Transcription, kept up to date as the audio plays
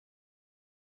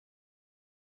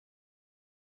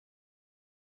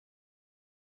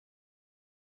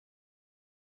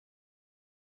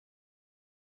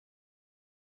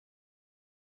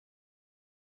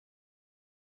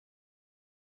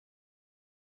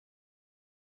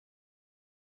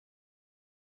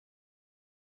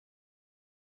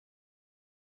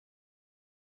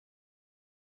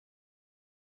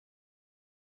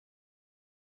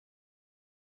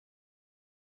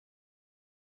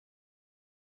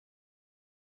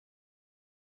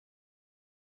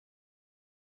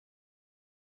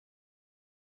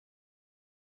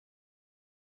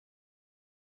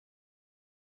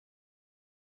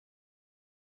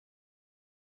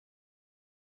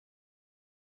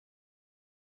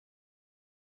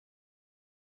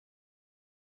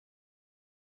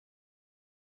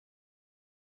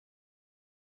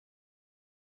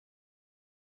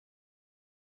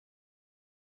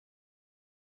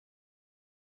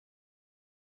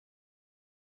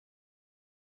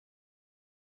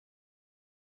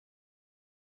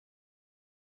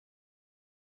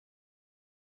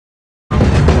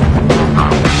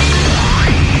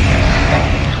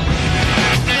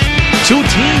Two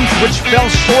teams which fell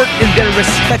short in their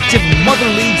respective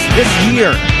mother leagues this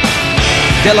year.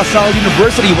 De La Salle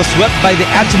University was swept by the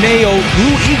Ateneo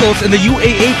Blue Eagles in the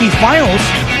UAAP Finals,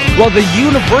 while the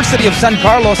University of San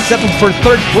Carlos settled for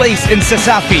third place in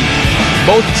CESAFI.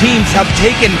 Both teams have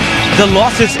taken the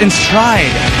losses in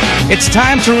stride. It's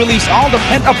time to release all the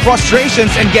pent-up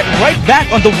frustrations and get right back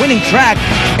on the winning track.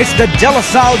 It's the De La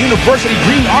Salle University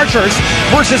Green Archers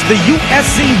versus the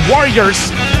USC Warriors.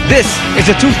 This is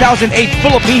the 2008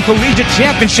 Philippine Collegiate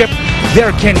Championship.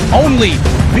 There can only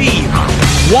be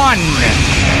one.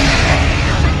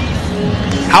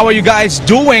 How are you guys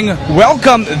doing?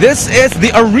 Welcome. This is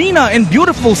the arena in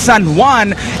beautiful San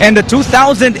Juan and the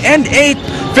 2008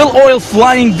 Phil Oil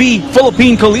Flying V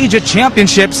Philippine Collegiate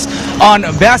Championships on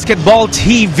Basketball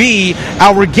TV.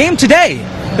 Our game today,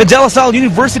 the De La Salle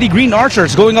University Green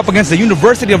Archers going up against the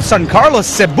University of San Carlos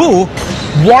Cebu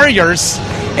Warriors.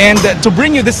 And to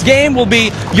bring you this game will be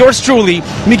yours truly,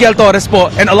 Miguel Torres po.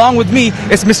 And along with me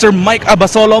is Mr. Mike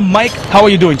Abasolo. Mike, how are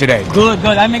you doing today? Good,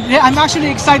 good. I'm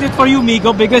actually excited for you,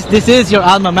 Migo, because this is your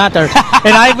alma mater.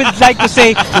 And I would like to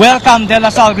say, welcome De La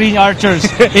Salle Green Archers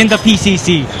in the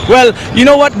PCC. Well, you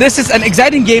know what? This is an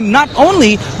exciting game, not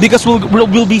only because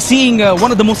we'll be seeing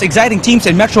one of the most exciting teams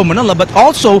in Metro Manila, but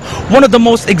also one of the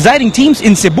most exciting teams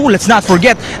in Cebu. Let's not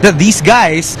forget that these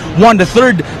guys won the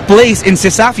third place in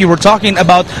CESAFI. We're talking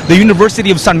about the University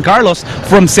of San Carlos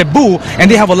from Cebu, and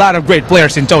they have a lot of great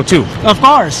players in tow too. Of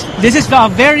course. This is a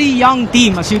very young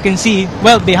team, as you can see,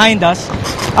 well behind us.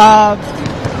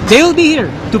 They will be here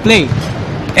to play.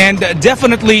 And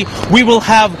definitely we will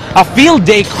have a field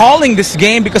day calling this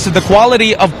game because of the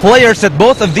quality of players that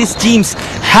both of these teams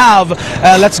have.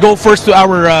 Let's go first to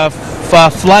our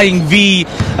Flying V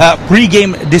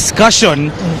pre-game discussion.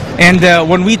 And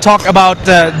when we talk about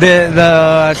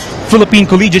the Philippine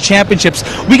Collegiate Championships,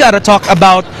 we got to talk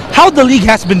about how the league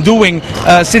has been doing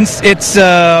since its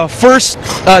the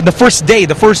first day,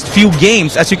 the first few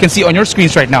games, as you can see on your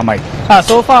screens right now, Mike.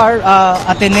 So far,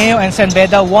 Ateneo and San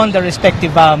Beda won their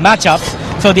respective matchups,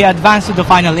 so they advanced to the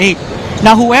Final 8.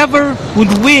 Now, whoever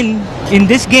would win in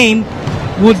this game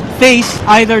would face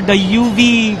either the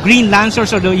UV Green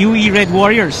Lancers or the UE Red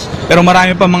Warriors. Pero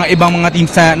marami pa mga ibang mga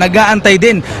teams na nag-aantay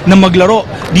din na maglaro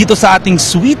dito sa ating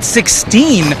Sweet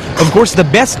 16. Of course, the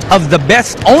best of the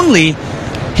best only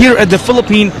here at the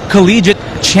Philippine Collegiate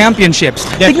Championships.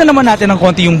 Yes. Tignan naman natin ng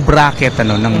konti yung bracket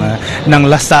ng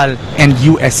La Salle and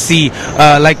USC.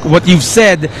 Like what you've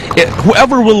said,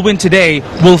 whoever will win today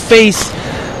will face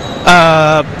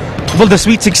the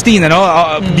Sweet 16,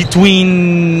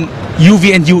 between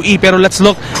UV and UE. Pero let's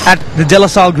look at the De La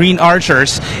Salle Green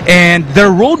Archers and their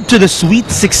road to the Sweet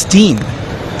 16.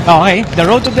 Okay, the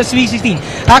road to the Sweet 16.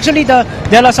 Actually, the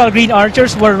De La Salle Green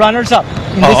Archers were runners-up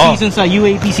in this season's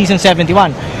UAP season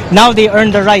 71. Now they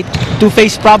earn the right to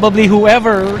face probably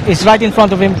whoever is right in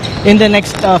front of him in the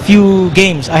next few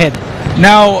games ahead.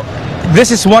 Now,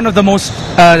 this is one of the most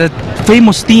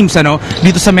famous teams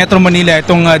dito sa Metro Manila,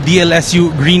 itong DLSU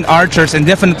Green Archers, and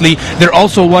definitely they're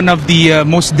also one of the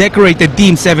most decorated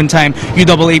teams, 7-time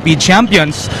UAAP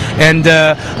champions. And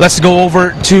let's go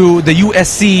over to the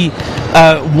USC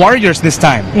Warriors this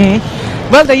time.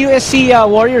 Well, the USC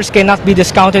Warriors cannot be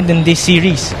discounted in this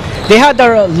series. They had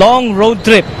a long road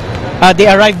trip. They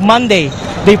arrived Monday.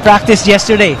 They practiced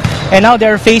yesterday. And now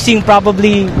they're facing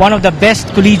probably one of the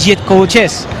best collegiate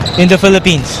coaches in the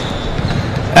Philippines.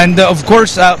 And of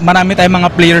course, marami tayong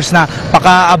mga players na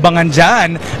pakaabangan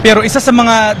dyan. Pero isa sa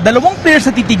mga dalawang players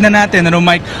na titignan natin,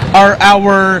 Mike, are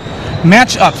our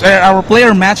matchups, our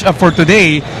player matchup for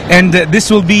today. And this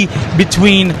will be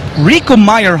between Rico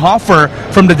Meyerhofer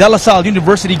from the De La Salle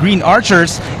University Green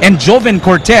Archers and Joven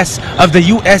Cortez of the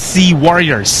USC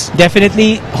Warriors.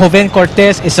 Definitely, Joven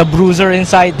Cortez is a bruiser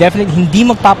inside. Definitely, hindi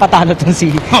magpapatalo tong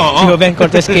si Joven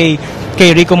Cortez kay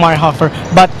Rico Meyerhofer.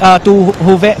 But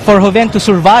for Joven to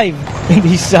survive in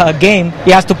this game,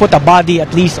 he has to put a body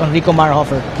at least on Rico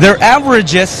Meyerhofer. Their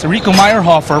averages, Rico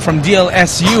Meyerhofer from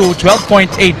DLSU,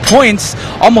 12.8 points,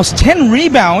 almost 10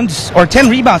 rebounds, or 10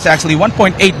 rebounds actually,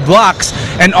 1.8 blocks.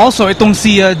 And also itong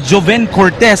si Joven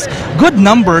Cortez, good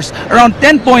numbers, around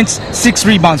 10 points, 6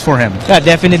 rebounds for him. Yeah,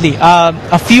 definitely.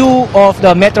 A few of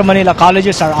the Metro Manila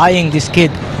colleges are eyeing this kid.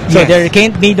 So yes, there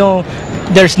can't be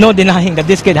there's no denying that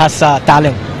this kid has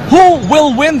talent. Who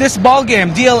will win this ball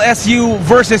game? DLSU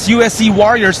versus USC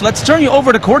Warriors. Let's turn you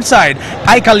over to courtside.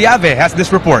 Ay Calyave has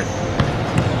this report.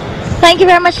 Thank you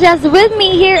very much, Les. With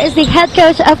me here is the head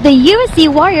coach of the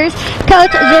USC Warriors,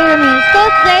 Coach Jay Ramirez.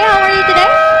 Coach Jay, how are you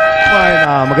today?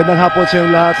 Fine. Magandang hapon sa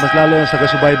inyong lahat, mas lalo sa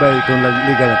kasubaybay itong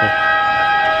liga na to.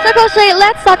 So, Coach Jay,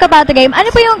 let's talk about the game. Ano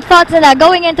po yung thoughts nila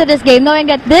going into this game, knowing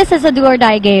that this is a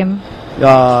do-or-die game?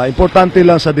 Importante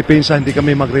lang sa depensa, hindi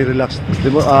kami magre-relax.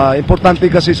 Importante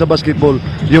kasi sa basketball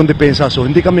yung depensa. So,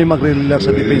 hindi kami magre-relax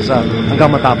sa depensa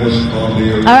hanggang matapos.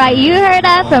 Alright, you heard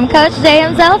that from Coach Jay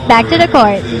himself. Back to the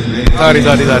court. Sorry.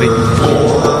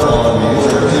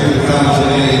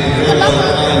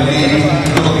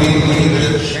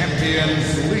 Champions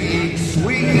League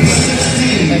Sweet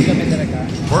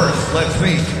 16. First, let's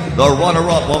meet the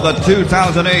runner-up of the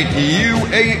 2008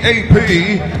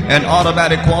 UAAP and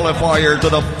automatic qualifier to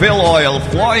the Phil Oil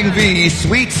Flying V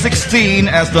Sweet 16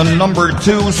 as the number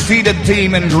 2 seeded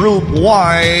team in Group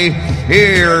Y.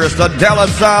 Here's the De La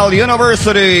Salle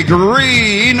University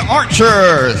Green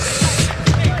Archers.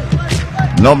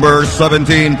 Number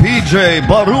 17, PJ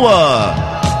Barua.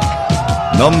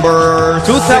 Number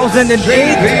 2008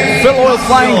 Phil Oil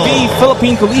Flying V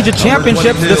Philippine Collegiate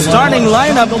Championships. The starting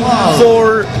lineup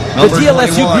for the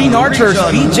DLSU Green Archers: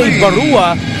 PJ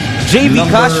Barua, JV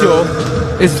Casio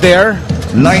is there.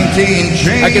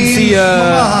 19, I can see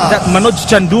that Manoj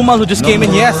Chandumal who just came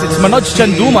in. Yes, it's Manoj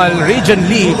Chandumal, Rajan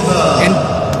Lee, and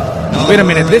wait a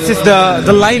minute. This is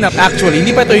the lineup actually.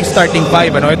 Hindi pa ito yung starting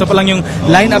five. Ano? Ito pa lang yung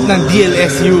lineup ng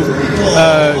DLSU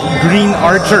Green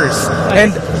Archers.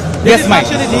 And yes, Mike.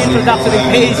 Actually, the introductory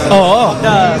phase. Oo.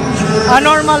 A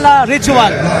normal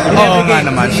ritual in every game.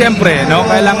 Naman. Siyempre, no?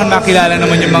 Kailangan makilala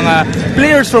naman yung mga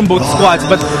players from both squads.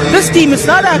 But this team is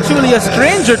not actually a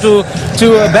stranger to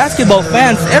basketball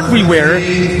fans everywhere.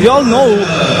 You all know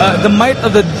the might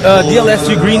of the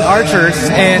DLSU Green Archers,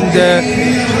 and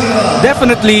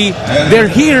definitely they're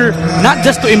here not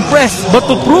just to impress, but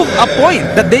to prove a point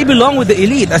that they belong with the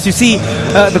elite. As you see,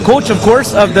 the coach, of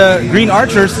course, of the Green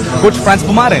Archers, Coach Franz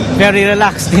Pumaren. Very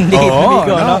relaxed indeed. Oo,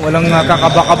 Amigo, no? walang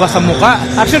kakaba-kaba sa mukha.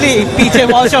 Actually, PJ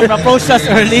Walsham approached us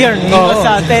earlier.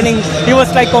 He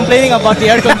was like complaining about the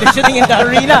air conditioning in the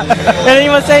arena. And he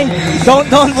was saying,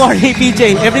 don't worry,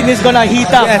 PJ. Everything's gonna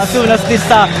heat up as soon as this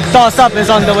toss-up is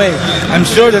on the way. I'm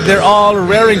sure that they're all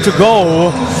raring to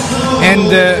go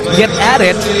and get at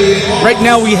it. Right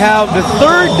now we have the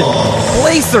third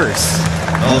placers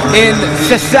in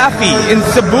Sasafi, in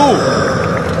Cebu.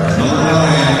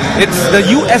 It's the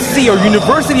USC, or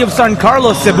University of San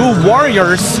Carlos Cebu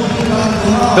Warriors.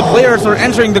 The players are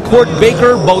entering the court.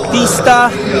 Baker,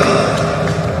 Bautista.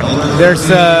 There's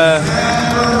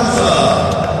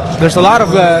a lot of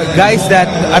guys that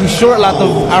I'm sure a lot of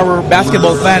our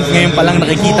basketball fans ngayon palang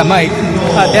nakikita, Mike.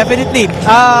 Definitely.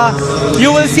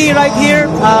 You will see right here,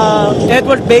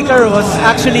 Edward Baker was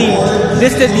actually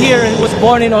listed here and was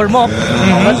born in Ormoc,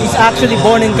 but he's actually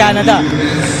born in Canada.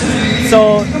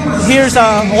 So here's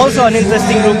also an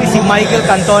interesting rookie, si Michael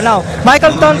Cantonao.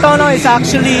 Michael Cantonao is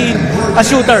actually a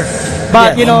shooter.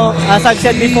 But, you know, as I've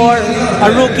said before, a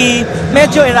rookie,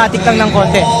 medyo erratic lang ng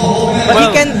konti.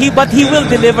 But he will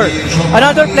deliver.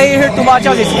 Another player here to watch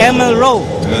out is Emil Rowe,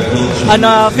 an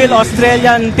Phil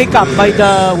Australian pickup by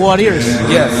the Warriors.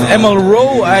 Yes, Emil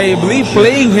Rowe, I believe,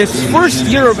 playing his first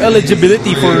year of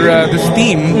eligibility for this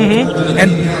team.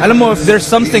 And alam mo, if there's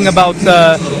something about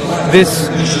this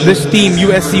team,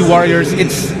 USC Warriors,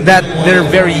 it's that they're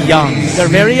very young. They're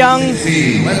very young,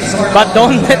 but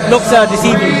don't let looks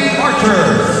deceiving.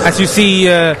 As you see,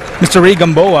 Mr. Ray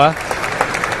Gamboa,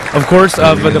 of course,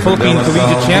 of the Philippine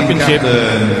Collegiate Championship.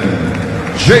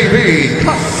 JV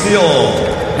Casio.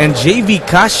 And JV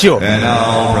Casio. And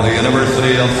now for the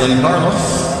University of San Carlos,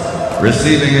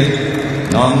 receiving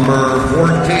it, number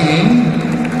 14.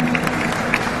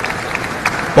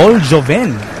 Paul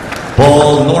Joven.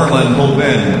 Paul Norman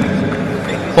Joven.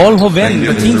 Paul Joven,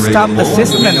 the team's top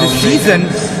assistant this season.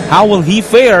 How will he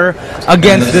fare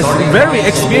against this very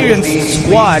experienced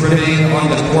squad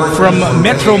from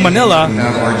Metro Manila?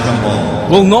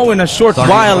 We'll know in a short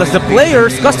while as the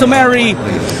players' customary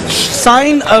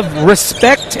sign of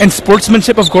respect and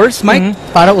sportsmanship, of course, Mike.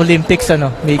 Para Olympics,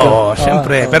 ano, Migo. Oh,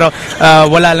 syempre. Pero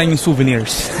wala lang yung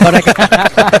souvenirs.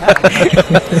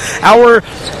 Our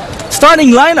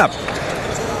starting lineup.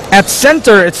 At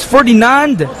center, it's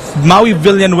Ferdinand Maui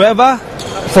Villanueva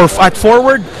at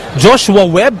forward, Joshua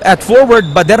Webb at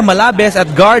forward, Bader Malabes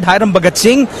at guard, Hiram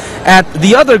Bagatsing at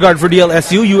the other guard for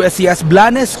DLSU, USCS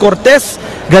Blanes, Cortez,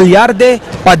 Gallarde,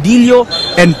 Padillo,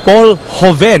 and Paul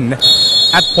Joven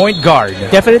at point guard.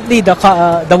 Definitely,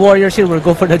 the Warriors here will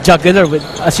go for the jugular, with,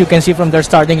 as you can see from their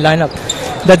starting lineup.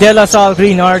 The De La Salle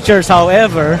Green Archers,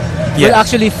 however, will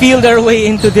actually feel their way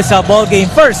into this ball game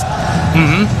first.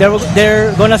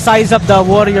 They're gonna size up the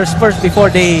Warriors first before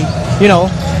they, you know,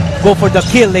 go for the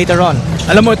kill later on.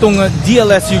 Alam mo, itong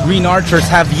DLSU Green Archers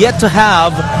have yet to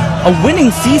have a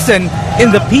winning season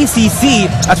in the PCC,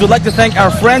 as we'd like to thank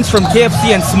our friends from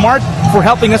KFC and Smart for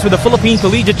helping us with the Philippine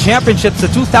Collegiate Championships, the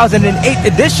 2008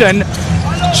 edition.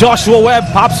 Joshua Webb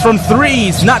pops from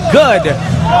threes, not good.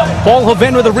 Paul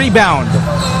Joven with a rebound.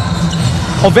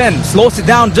 Joven slows it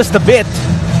down just a bit.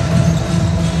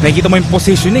 Nakikita mo yung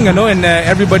positioning, and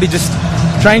everybody just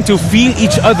trying to feel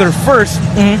each other first.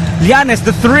 Llanes,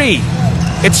 the three.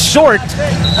 It's short.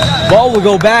 Ball will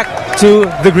go back to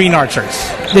the Green Archers.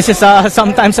 This is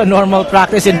sometimes a normal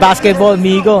practice in basketball,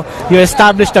 Migo. You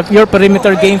establish your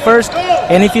perimeter game first,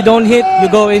 and if you don't hit, you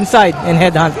go inside and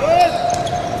headhunt.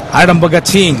 Hiram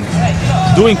Bagating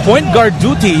doing point guard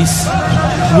duties.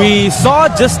 We saw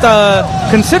just a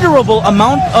considerable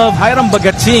amount of Hiram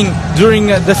Bagating during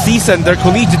the season, their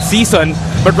collegiate season.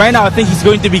 But right now, I think he's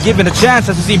going to be given a chance.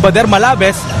 As you see, Bader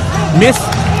Malabes missed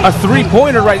a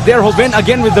three-pointer right there. Joven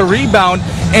again with the rebound.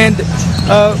 And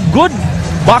good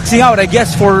boxing out, I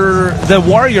guess, for the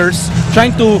Warriors,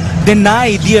 trying to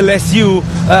deny DLSU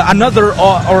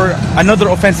another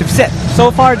offensive set.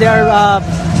 So far, they are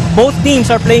both teams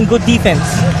are playing good defense.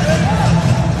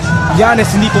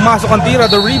 Llanes hindi pumasok ang tira.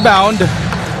 The rebound.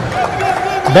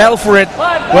 Bell for it.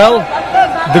 Well,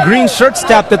 the green shirts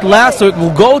tapped it last, so it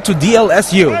will go to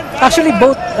DLSU. Actually,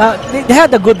 both they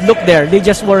had a good look there. They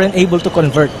just weren't able to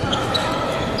convert.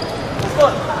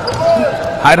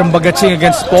 Hiram Bagating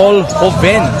against Paul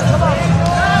Joven.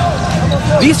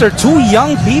 These are two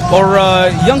young people or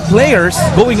young players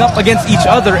going up against each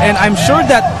other, and I'm sure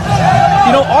that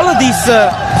all of these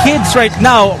kids right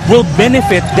now will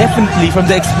benefit definitely from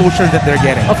the exposure that they're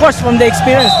getting. Of course, from the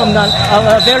experience, from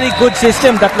a very good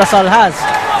system that Salle has.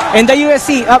 And the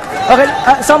USC,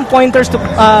 some pointers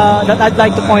that I'd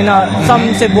like to point out.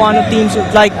 Some Cebuano teams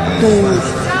would like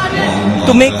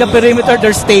to make the perimeter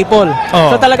their staple.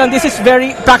 So talagang this is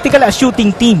very practical, a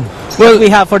shooting team we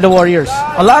have for the Warriors.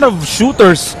 A lot of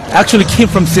shooters actually came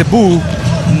from Cebu.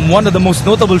 One of the most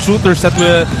notable shooters that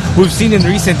we've seen in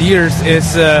recent years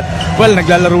is,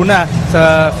 naglalaro na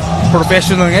sa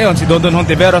professional ngayon, si Dondon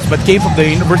Hontiveros, but came from the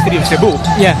University of Cebu.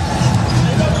 Yeah.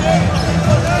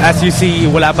 As you see,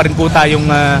 wala pa rin po tayong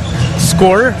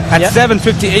score at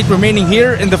 7:58 remaining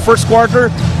here in the first quarter.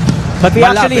 But we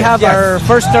actually have our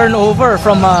first turnover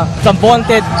from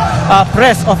vaunted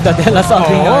press of the De La Salle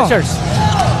Green Archers.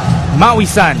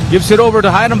 Maui-san gives it over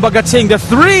to Hiram Bagating. The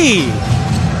three!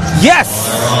 Yes!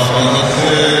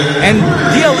 And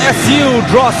DLSU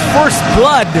draws first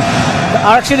blood.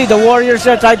 Actually, the Warriors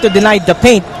tried to deny the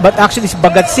paint, but actually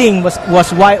Bagating was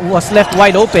left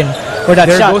wide open for that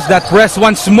shot. There goes that press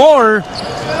once more.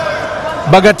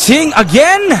 Bagating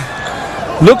again.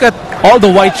 Look at all the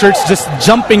white shirts just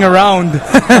jumping around,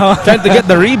 trying to get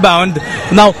the rebound.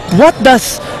 Now, what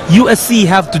does USC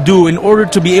have to do in order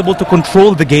to be able to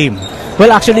control the game?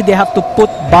 Well, actually, they have to put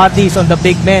bodies on the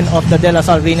big men of the De La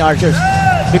Salle Green Archers.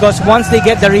 Because once they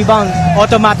get the rebound,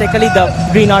 automatically the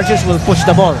Green Archers will push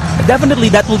the ball. Definitely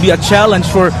that will be a challenge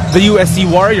for the USC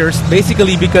Warriors,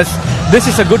 basically because this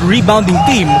is a good rebounding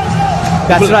team.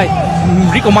 That's right.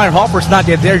 Rico Meyer-Hopper's not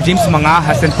yet there. James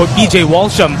Mangahas and PJ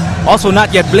Walsham also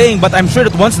not yet playing. But I'm sure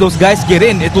that once those guys get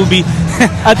in, it will be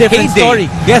a different story.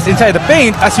 Yes, inside the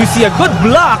paint, as you see a good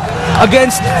block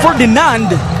against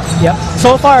Ferdinand. Yep.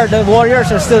 So far, the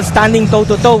Warriors are still standing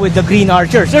toe-to-toe with the Green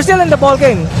Archers. They're still in the ball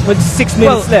game with 6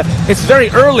 minutes left. It's very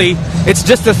early. It's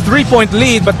just a 3-point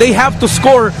lead, but they have to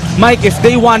score, Mike, if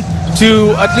they want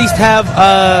to at least have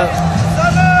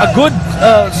a good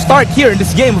start here in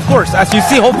this game, of course. As you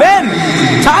see, Joven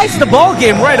ties the ball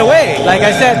game right away. Like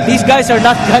I said, these guys are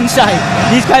not gun-shy.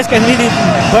 These guys can really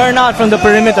burn out from the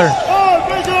perimeter.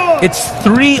 It's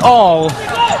 3-all.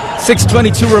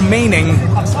 6:22 remaining.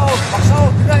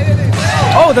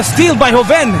 Oh, the steal by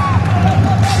Joven.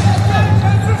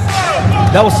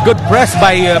 That was good press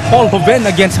by Paul Joven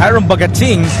against Hiram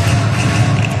Bagating.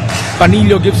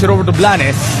 Panilio gives it over to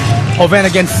Blanes. Joven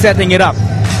again setting it up.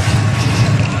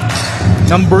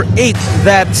 Number 8,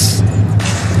 that's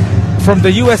from the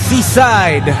USC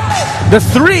side. The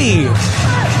three,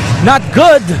 not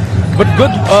good, but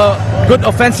good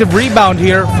offensive rebound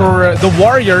here for the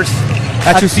Warriors.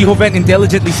 As you see Joven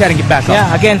intelligently setting it back up. Yeah,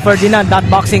 again, Ferdinand not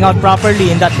boxing out properly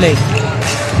in that play.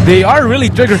 They are really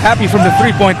trigger happy from the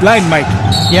 3-point line, Mike.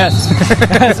 Yes,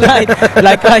 that's right.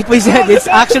 Like we said, it's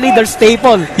actually their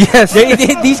staple. Yes.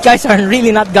 These guys are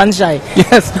really not gun shy.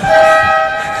 Yes.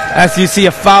 As you see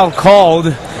a foul called.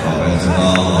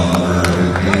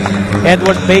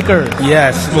 Edward Baker.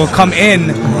 Yes, will come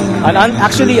in.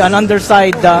 Actually, an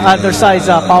undersized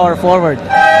power forward.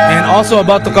 And also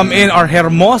about to come in are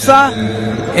Hermosa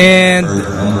and,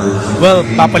 well,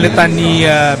 papalitan ni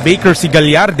Baker si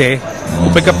Gallarde who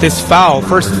pick up this foul,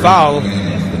 first foul.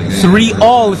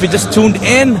 3-all if you just tuned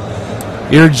in.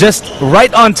 You're just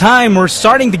right on time. We're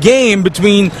starting the game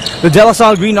between the De La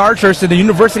Salle Green Archers and the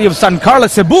University of San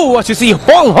Carlos, Cebu. As you see,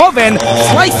 Paul Hoven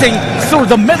slicing through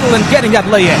the middle and getting that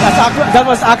lay-in. That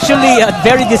was actually a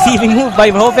very deceiving move by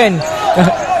Hoven.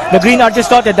 The Green Archers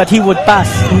thought that he would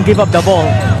pass and give up the ball.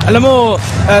 Alam mo,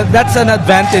 that's an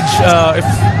advantage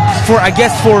for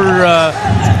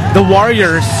the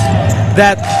Warriors,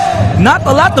 that not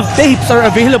a lot of tapes are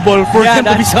available for him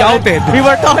to be scouted. We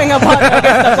were talking about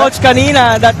the coach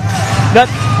kanina that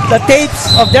the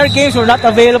tapes of their games were not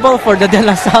available for the De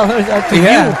La Salle to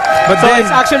view. But so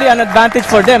it's actually an advantage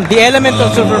for them. The element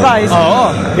of surprise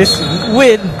is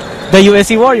with the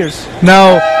USC Warriors.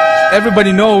 Now,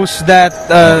 everybody knows that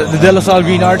the De La Salle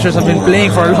Green Archers have been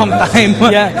playing for a long time.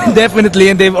 Definitely,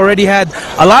 and they've already had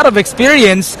a lot of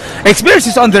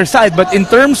experiences on their side. But in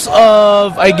terms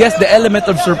of, I guess, the element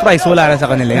of surprise, wala na sa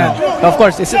kanila yan. Of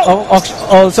course, it's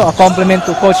also a compliment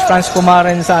to Coach Franz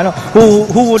Pumaren.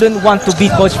 Who wouldn't want to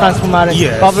beat Coach Franz Pumaren?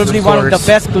 Yes, probably one of the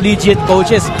best collegiate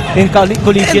coaches in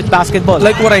collegiate basketball.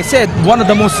 Like what I said, one of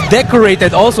the most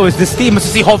decorated also is this team. As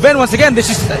you see, Hoven once again, this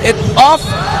is it off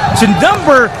to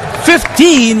number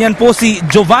 15, yan po si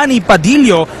Giovanni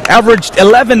Padillo, averaged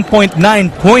 11.9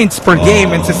 points per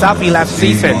game in Sasapi last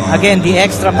season. Again, the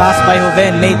extra pass by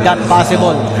Hoven made that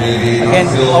possible. Again,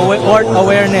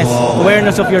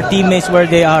 awareness of your teammates where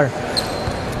they are.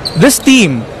 This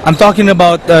team, I'm talking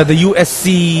about the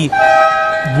USC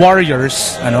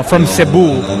Warriors, from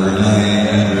Cebu,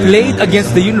 played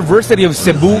against the University of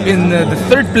Cebu in the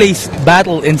third place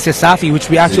battle in Sasafi, which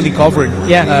we actually covered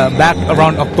back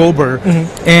around October.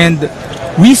 And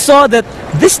we saw that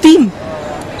this team,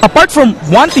 apart from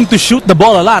wanting to shoot the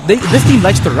ball a lot, this team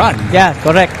likes to run. Yeah,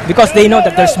 correct. Because they know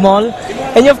that they're small.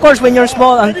 And of course, when you're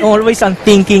small, always ang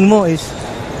thinking mo is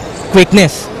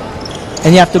quickness.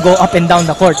 And you have to go up and down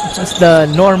the court. That's the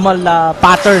normal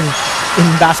pattern in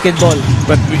basketball.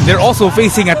 But they're also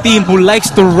facing a team who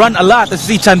likes to run a lot. As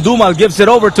you see, Chandumal gives it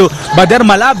over to Bader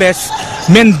Malabes.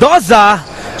 Mendoza,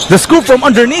 the scoop from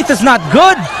underneath is not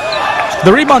good.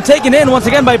 The rebound taken in once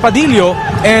again by Padillo.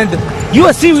 And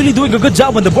USC really doing a good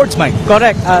job on the boards, Mike.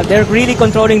 Correct. They're really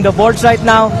controlling the boards right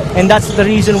now. And that's the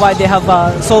reason why they have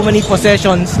so many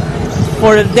possessions,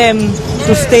 for them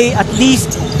to stay at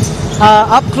least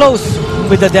up close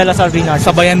with the De La Salle Green Archers.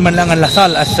 Sabayan man lang ang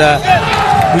Lasal, as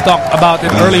we talked about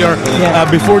it earlier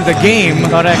before the game.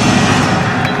 Correct.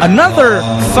 Another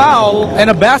foul and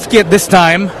a basket this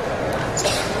time.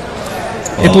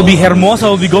 It will be Hermosa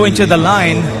will be going to the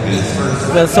line.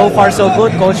 Well, so far so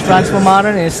good. Coach Franz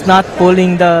Pumaren is not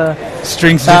pulling the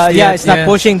strings yet. It's not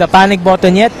pushing the panic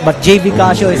button yet. But JV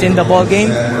Casio is in the ball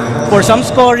game for some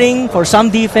scoring, for some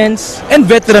defense, and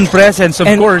veteran presence, of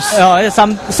course.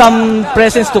 Some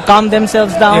presence to calm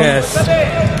themselves down. Yes.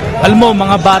 Alam mo,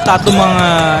 mga bata itong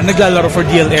mga naglalaro for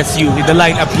DLSU, the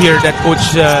lineup here that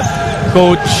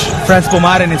Coach Franz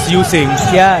Pumaren is using.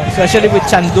 Yeah, especially with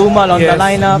Chandumal on the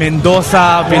lineup.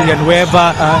 Mendoza,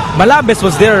 Villanueva. Malabes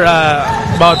was there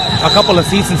about a couple of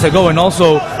seasons ago, and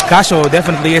also Casio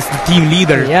definitely is the team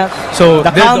leader. Yeah. So the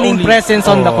calming presence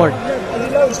on the court.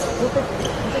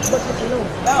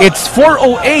 It's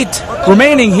 4:08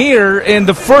 remaining here in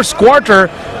the first quarter.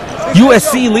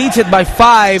 USC leads it by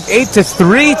 5,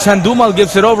 8-3. Chandumal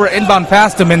gives it over, inbound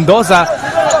pass to Mendoza.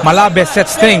 Malabes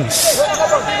sets things.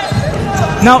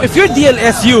 Now, if you're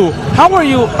DLSU, how are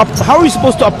you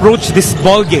supposed to approach this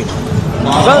ball game?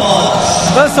 Well,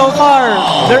 so far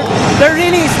they're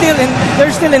really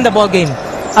still in the ball game.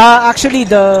 Actually,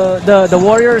 the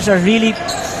Warriors are really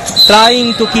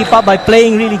trying to keep up by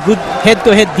playing really good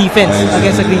head-to-head defense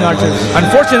against the Green Archers.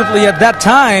 Unfortunately, at that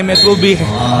time, it will be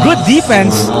good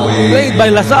defense played by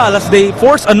LaSalle as they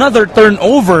force another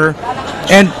turnover.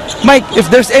 And Mike, if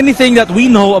there's anything that we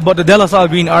know about the De La Salle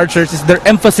Green Archers, is their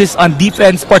emphasis on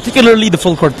defense, particularly the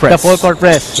full court press. The full court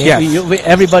press. Yes.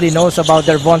 Everybody knows about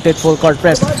their vaunted full court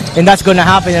press. And that's going to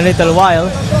happen in a little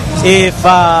while if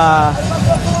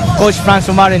Coach Franz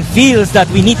Pumaren feels that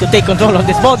we need to take control of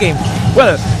this ball game.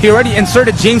 Well, he already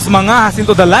inserted James Mangas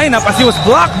into the lineup as he was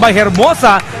blocked by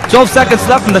Hermosa. 12 seconds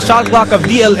left in the shot clock of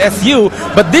DLSU.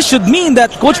 But this should mean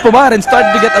that Coach Pumaren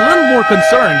started to get a little more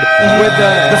concerned with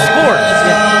the score.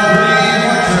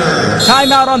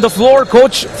 Timeout on the floor.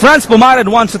 Coach Franz Pumaren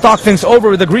wants to talk things over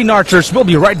with the Green Archers. We'll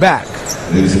be right back.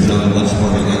 Ladies and gentlemen, let's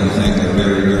thank our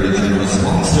very, very generous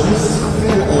sponsors.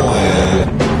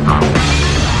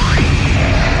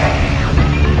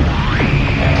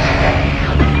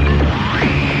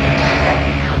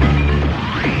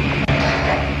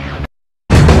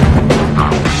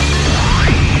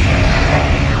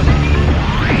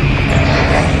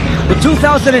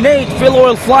 2008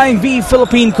 Philoil Flying V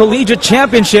Philippine Collegiate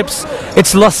Championships.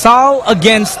 It's Salle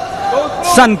against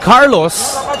San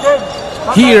Carlos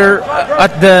here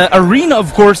at the arena,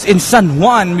 of course, in San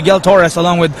Juan. Miguel Torres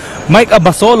along with Mike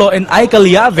Abasolo and Aika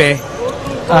Liave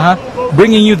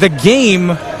bringing you the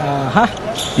game.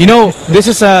 You know, this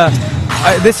is a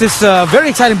very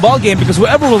exciting ball game because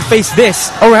whoever will face this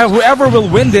or whoever will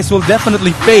win this will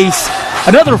definitely face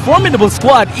another formidable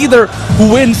squad, either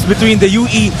who wins between the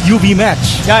UE-UV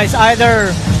match. Guys,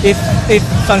 either if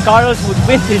San Carlos would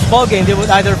win this ball game, they would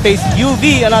either face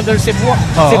UV, another Cebu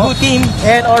team,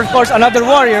 and or of course another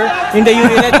Warrior in the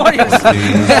UE-led Warriors.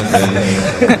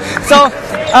 So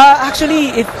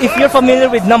actually, if you're familiar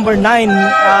with number 9,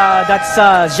 that's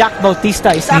Jacques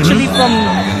Bautista. He's actually from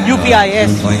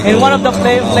UPIS, and one of the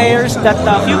few players that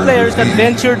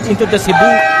ventured into the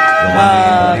Cebu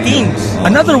teams.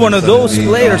 Another one of those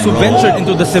players who ventured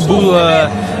into the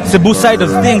Cebu side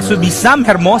of things would be Sam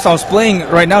Hermosa, who's playing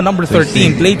right now, number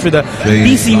 13, played for the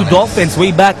PCU Dolphins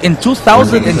way back in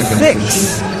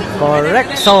 2006.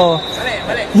 Correct. So,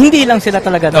 hindi lang sila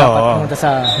talaga dapat pumunta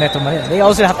sa Metro Manila. They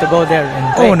also have to go there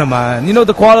and play. Oh naman. You know,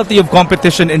 the quality of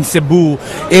competition in Cebu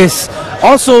is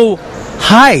also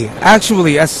high,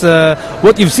 actually, as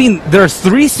what you've seen. There's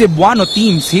 3 Cebuano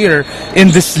teams here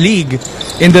in this league,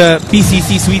 in the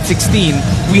PCC Sweet 16.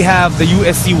 We have the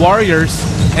USC Warriors,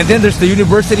 and then there's the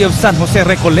University of San Jose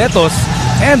Recoletos,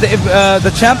 and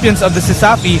the champions of the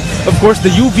CISAFI, of course, the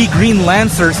UV Green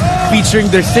Lancers, featuring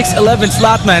their 6'11"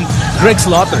 slotman, Greg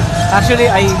Slaughter. Actually,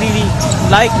 I really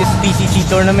like this PCC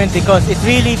tournament because it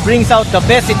really brings out the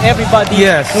best in everybody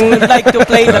who would like to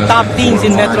play the top teams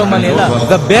in Metro Manila.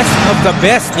 The best of the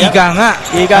best. Yep. Ika nga.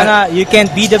 Ika nga, you can't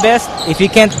be the best if you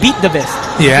can't beat the best.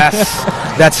 Yes,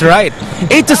 that's right.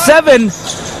 8-7,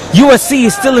 USC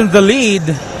is still in the lead.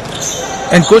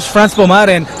 And Coach Franz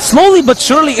Pomaren slowly but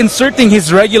surely inserting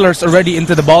his regulars already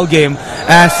into the ball game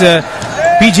as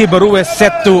PJ Barua is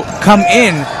set to come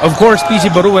in. Of course, PJ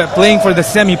Barua playing for the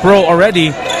semi-pro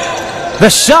already. The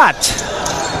shot,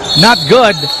 not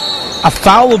good. A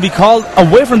foul will be called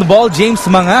away from the ball. James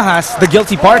Mangahas, the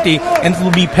guilty party, and it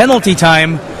will be penalty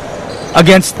time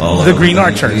against the Green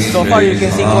Archers. So far, you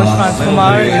can see Coach Franz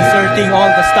Pomaren inserting all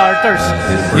the starters.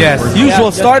 Yes,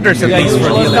 usual starters at least.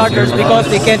 Usual starters because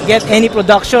they can't get any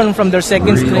production from their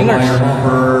second stringers.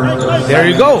 There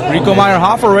you go. Rico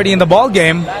Meyerhoff already in the ball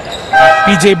game.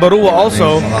 PJ Barua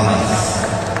also.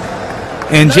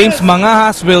 And James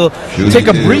Mangahas will take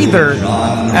a breather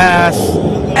as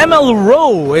ML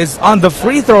Rowe is on the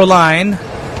free throw line.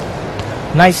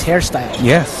 Nice hairstyle.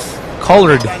 Yes.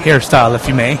 Colored hairstyle, if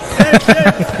you may.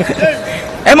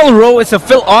 ML Rowe is a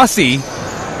Phil Aussie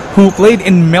who played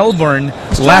in Melbourne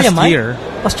last year.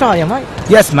 Australia, mate.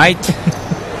 Yes, mate.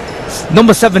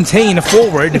 Number 17, a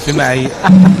forward, if you may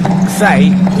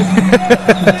say.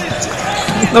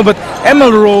 No, but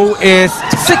ML Rowe is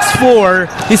 6'4".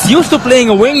 He's used to playing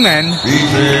a wingman,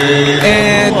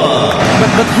 and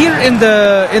but here in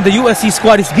the USC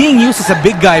squad, he's being used as a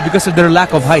big guy because of their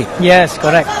lack of height. Yes,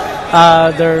 correct.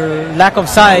 Their lack of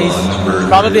size,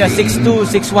 probably a 6'2",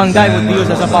 6'1" guy would be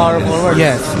used as a power forward.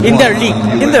 Yes. In their league.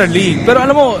 In their league. But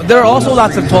alam mo, there are also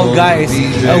lots of tall guys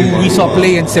who we saw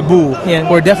play in Cebu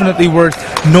who are definitely worth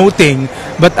noting.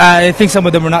 But I think some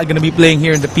of them are not going to be playing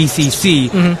here in the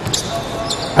PCC.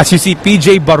 As you see,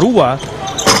 PJ Barua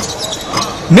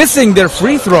missing their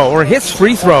free throw, or his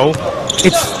free throw.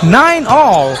 It's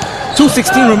 9-all.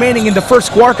 2:16 remaining in the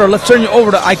first quarter. Let's turn you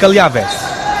over to Aika Liave.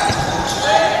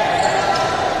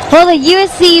 Well, the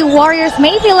USC Warriors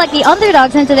may feel like the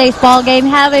underdogs in today's ball game,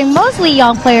 having mostly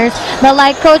young players. But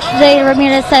like Coach Jay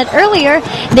Ramirez said earlier,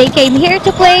 they came here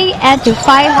to play and to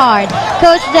fight hard.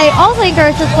 Coach Jay also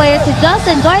encourages players to just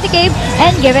enjoy the game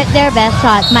and give it their best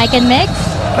shot. Mike and Mix.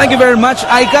 Thank you very much,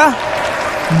 Aika.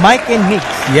 Mike and Mix.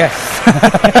 Yes.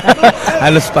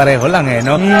 Halos pareho lang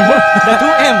no? The 2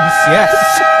 M's. Yes.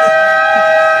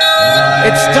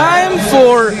 It's time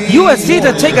for USC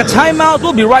to take a timeout.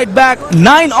 We'll be right back.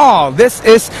 9-all. This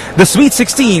is the Sweet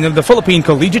 16 of the Philippine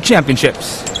Collegiate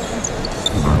Championships.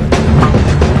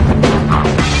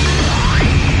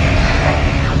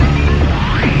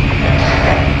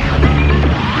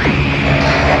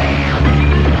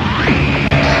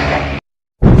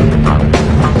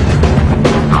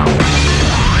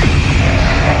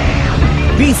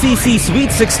 PCC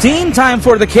Sweet 16. Time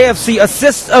for the KFC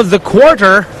assist of the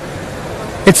quarter.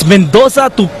 It's Mendoza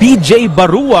to PJ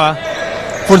Barua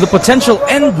for the potential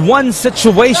end one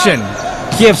situation.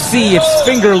 KFC, it's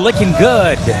finger licking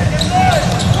good.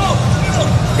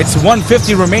 It's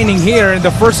 1:50 remaining here in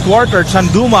the first quarter.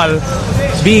 Chandumal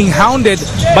being hounded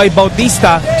by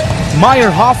Bautista.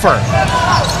 Meyerhofer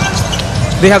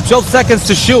They have 12 seconds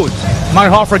to shoot.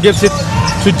 Meyerhofer gives it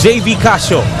to JV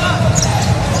Casio.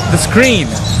 The screen.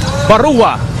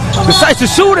 Barua decides to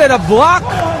shoot at a block,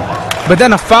 but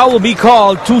then a foul will be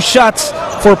called. 2 shots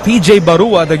for PJ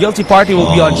Barua. The guilty party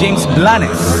will be on James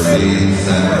Blanes.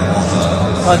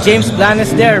 Well, James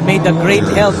Blanes there made a great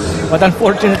help, but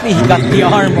unfortunately he got the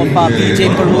arm of PJ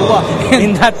Barua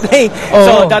in that play.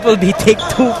 So that will be take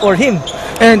 2 for him.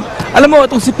 And alam mo,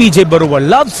 itong si PJ Barua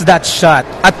loves that shot,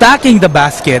 attacking the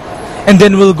basket, and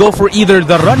then will go for either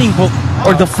the running hook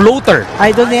or the floater.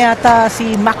 Idol niya yata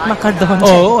si Mac Macardon.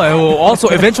 Who also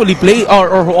eventually played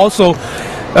or who also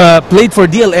played for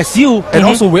DLSU and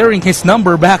also wearing his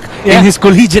number back in his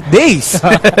collegiate days.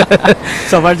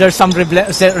 So there's some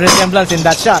resemblance in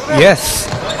that shot. Yes.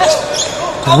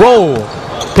 Rowe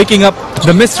picking up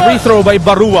the missed free throw by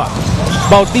Barua.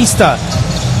 Bautista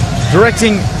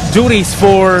directing duties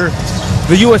for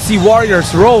the USC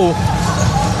Warriors. Rowe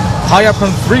high up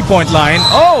from 3-point line.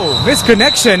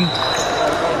 Misconnection.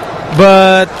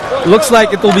 But looks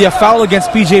like it will be a foul against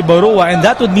PJ Barua, and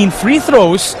that would mean free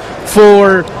throws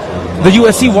for the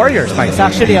USC Warriors. It's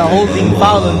actually a holding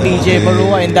foul on PJ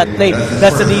Barua in that play.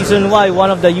 That's the reason why one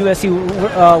of the USC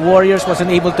Warriors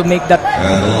wasn't able to make that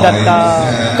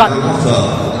cut.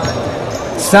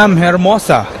 Sam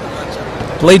Hermosa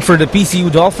played for the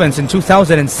PCU Dolphins in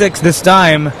 2006. This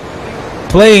time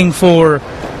playing for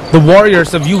the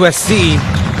Warriors of USC,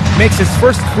 makes his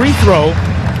first free throw.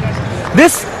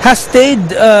 This has stayed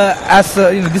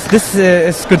this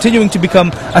is continuing to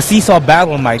become a seesaw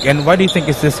battle, Mike. And why do you think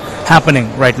is this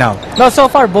happening right now? No, so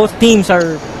far both teams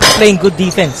are playing good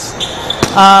defense.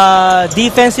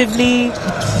 Defensively,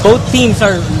 both teams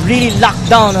are really locked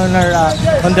down on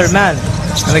their man.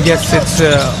 And I guess it's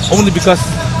only because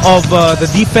of the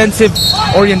defensive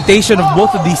orientation of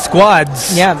both of these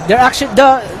squads. Yeah, they're actually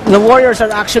the Warriors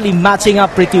are actually matching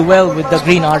up pretty well with the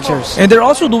Green Archers. And they're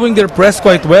also doing their press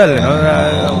quite well. You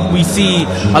know? We see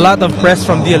a lot of press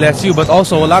from DLSU, but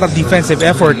also a lot of defensive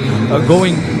effort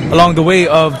going along the way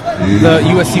of the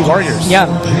USC Warriors. Yeah,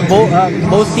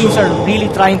 both teams are really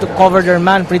trying to cover their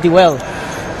man pretty well.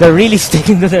 They're really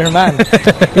sticking to their man.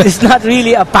 It's not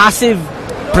really a passive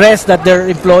press that they're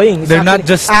employing. They're not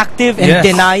just active and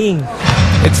denying.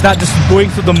 It's not just going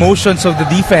through the motions of the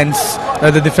defense,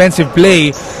 the defensive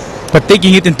play, but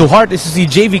taking it into heart is to see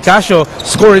JV Casio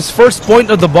score his first point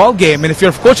of the ball game. And if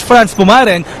you're Coach Franz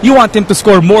Pumaren, you want him to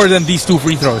score more than these 2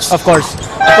 free throws. Of course,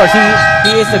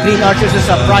 he is the Green Archers as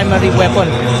a primary weapon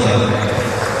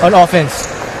on offense.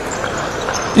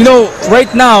 You know,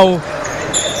 right now,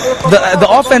 the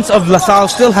offense of LaSalle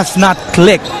still has not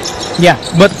clicked. Yeah,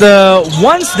 but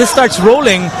once this starts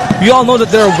rolling, we all know that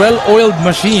they're a well-oiled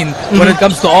machine when it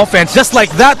comes to offense. Just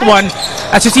like that one,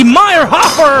 as you see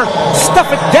Meyerhofer stuff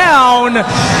it down.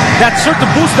 That's sure to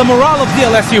boost the morale of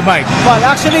DLSU, Mike. But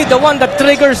actually, the one that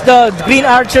triggers the Green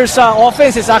Archers'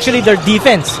 offense is actually their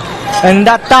defense. And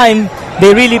that time,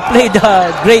 they really played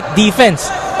great defense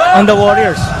on the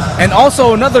Warriors. And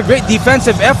also another great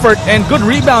defensive effort and good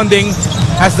rebounding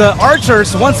as the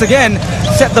Archers once again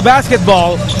set the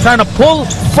basketball, trying to pull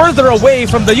further away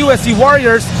from the USC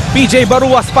Warriors. PJ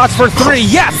Barua spots for 3.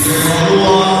 Yes!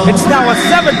 It's now a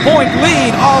 7-point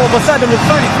lead all of a sudden with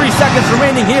 33 seconds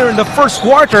remaining here in the first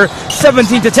quarter.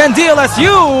 17-10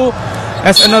 DLSU,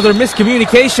 as another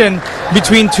miscommunication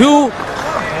between 2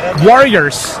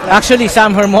 Warriors. Actually,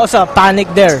 Sam Hermosa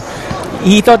panicked there.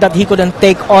 He thought that he couldn't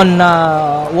take on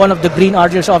one of the Green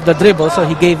Archers off the dribble, so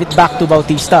he gave it back to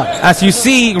Bautista. As you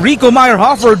see, Rico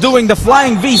Meyerhofer doing the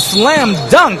flying V slam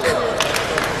dunk.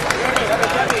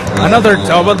 Another,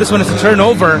 this one is a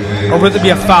turnover, or will it be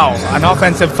a foul? An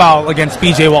offensive foul against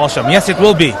PJ Walsham. Yes, it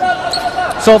will be.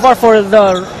 So far for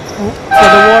the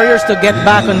Warriors to get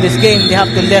back on this game, they have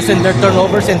to lessen their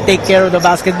turnovers and take care of the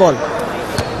basketball.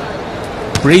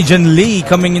 Region Lee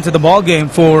coming into the ball game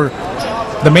for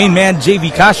the main man, JV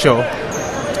Casio.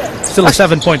 Still a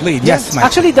 7-point lead. Yes, Mike.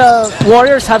 Actually, the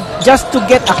Warriors have just to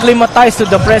get acclimatized to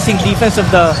the pressing defense of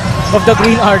the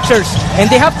Green Archers, and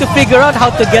they have to figure out how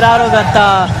to get out of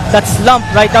that slump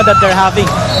right now that they're having.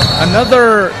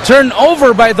 Another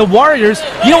turnover by the Warriors.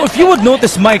 You know, if you would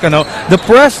notice, Mike, the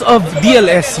press of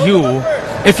DLSU,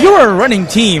 if you're a running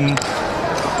team,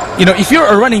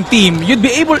 you'd be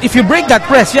able, if you break that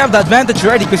press, you have the advantage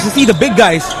already because you see the big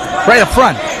guys right up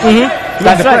front.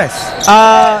 That's right.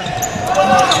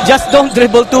 Just don't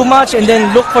dribble too much and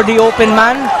then look for the open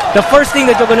man. The first thing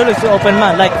that you're going to look is the open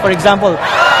man. Like, for example,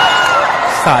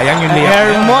 sayang yung layup.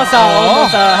 Hermosa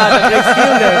almost had a great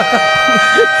steal there.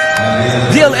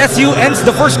 DLSU ends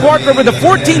the first quarter with a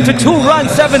 14-2 run.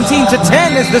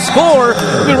 17-10 is the score.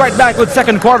 We'll be right back with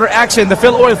second quarter action. The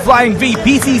Phil Oil Flying V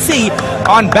PCC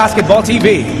on Basketball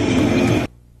TV.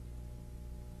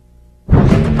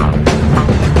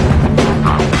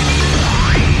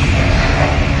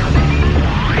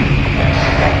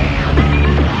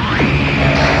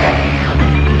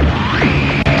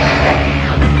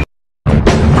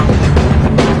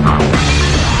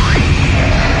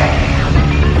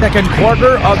 Second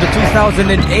quarter of the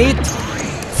 2008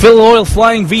 Phil Oil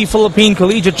Flying V Philippine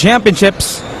Collegiate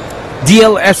Championships.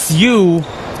 DLSU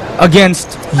against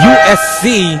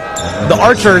USC. The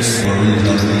Archers,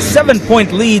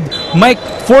 7-point lead. Mike,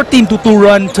 14-2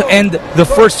 run to end the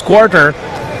first quarter.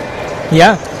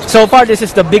 Yeah, so far this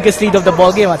is the biggest lead of the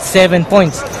ball game at 7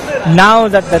 points. Now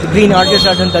that the Green Archers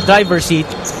are in the driver's seat,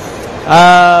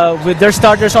 with their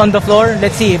starters on the floor,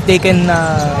 let's see if they can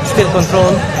still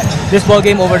control this ball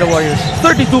game over the Warriors.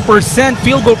 32%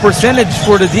 field goal percentage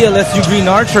for the DLSU Green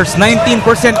Archers, 19%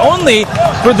 only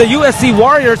for the USC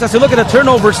Warriors. As you look at the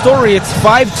turnover story, it's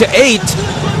 5-8.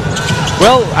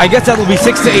 Well, I guess that will be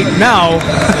 6-8 now.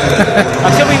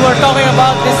 Actually, we were talking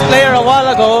about this player a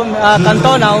while ago,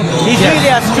 Cantona. He's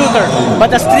really a shooter,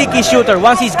 but a streaky shooter.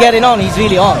 Once he's getting on, he's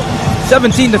really on.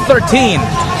 17-13.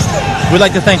 We'd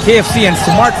like to thank KFC and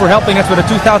Smart for helping us with the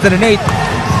 2008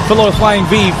 Phil Oil Flying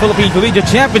V Philippine Collegiate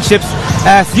Championships,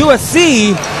 as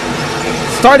USC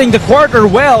starting the quarter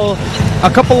well. A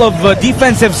couple of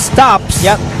defensive stops.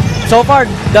 Yep. So far,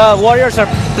 the Warriors are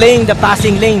playing the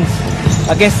passing lanes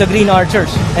against the Green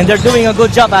Archers, and they're doing a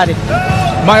good job at it.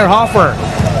 Meyerhofer,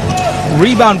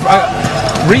 rebound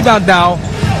now,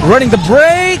 running the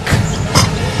break.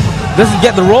 Doesn't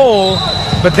get the roll,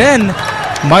 but then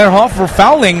Meyerhofer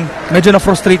fouling. Medyo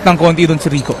na-frustrate ng konti doon si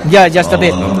Rico. Yeah, just a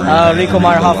bit. Rico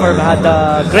Meyerhofer had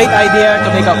a great idea to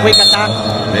make a quick attack,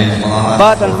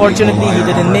 but unfortunately he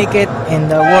didn't make it, and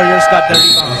the Warriors got the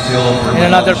rebound. And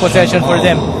another possession for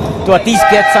them to at least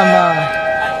get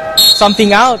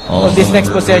something out of this next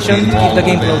possession to keep the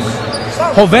game close.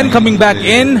 Hoven coming back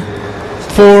in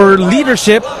for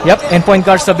leadership. Yep, and point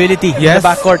guard stability in the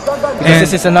backcourt, because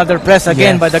this is another press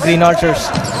again by the Green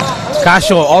Archers.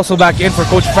 Casio also back in for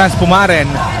Coach Franz Pumaren.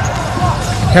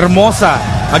 Hermosa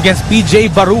against PJ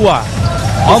Barua.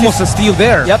 Almost a steal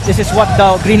there. Yep, this is what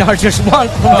the Green Archers want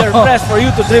from their press, for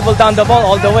you to dribble down the ball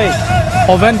all the way.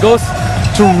 Hoven goes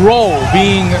to Rowe,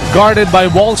 being guarded by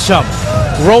Walsham.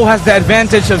 Rowe has the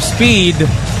advantage of speed.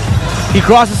 He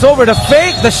crosses over the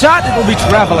fake, the shot, it will be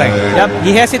traveling. Yep,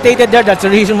 he hesitated there. That's the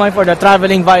reason why for the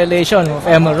traveling violation of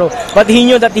Emma Rowe. But he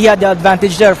knew that he had the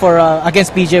advantage there for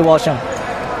against PJ Walsham.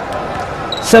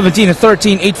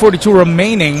 17-13, 8:42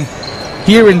 remaining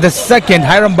here in the second.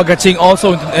 Hiram Bagaching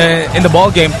also in the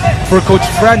ball game for Coach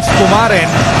Franz Pumaren,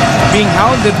 being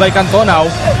hounded by Cantonao.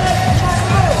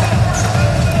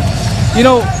 You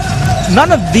know,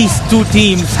 none of these two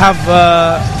teams have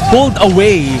pulled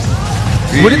away.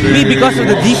 Would it be because of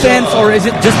the defense, or is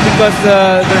it just because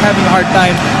they're having a hard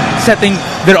time setting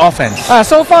their offense?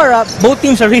 So far, both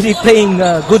teams are really playing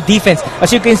good defense.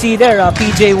 As you can see there,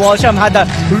 PJ Walsham had a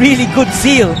really good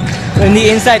seal in the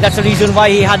inside. That's the reason why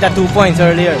he had that 2 points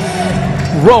earlier.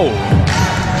 Rowe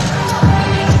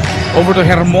over to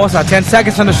Hermosa. 10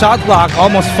 seconds on the shot clock.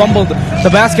 Almost fumbled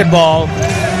the basketball.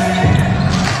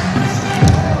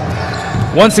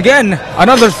 Once again,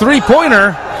 another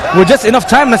three-pointer with just enough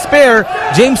time to spare.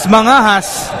 James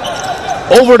Mangahas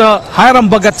over to Hiram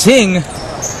Bagaching.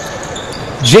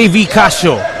 JV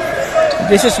Casio.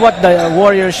 This is what the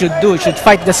Warriors should do. Should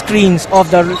fight the screens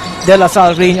of the De La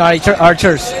Salle Green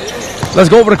Archers. Let's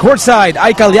go over to courtside.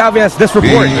 Aika Liave has this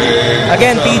report.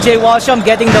 Again, PJ Walsham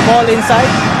getting the ball inside.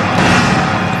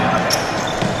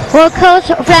 Well, Coach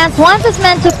Franz wants his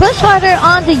men to push harder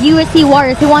on the USC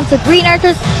Warriors. He wants the Green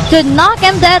Archers to knock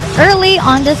him dead early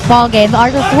on this ball game. The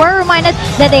Archers were reminded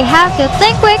that they have to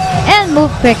think quick and move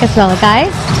quick as well,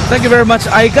 guys. Thank you very much,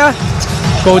 Aika.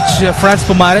 Coach Franz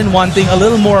Pumaren wanting a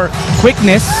little more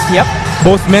quickness,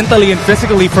 both mentally and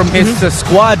physically from his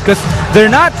squad, because they're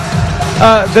not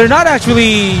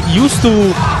actually used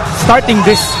to starting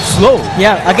this slow.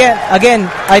 Yeah, again,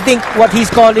 I think what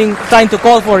he's trying to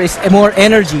call for is more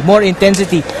energy, more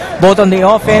intensity, both on the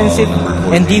offensive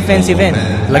and defensive end.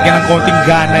 Lagyan ng konting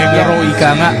gana yung laro, ika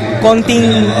nga. Konting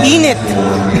init.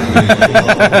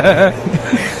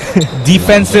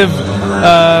 Defensive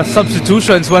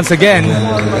substitutions once again,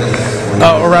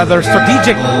 or rather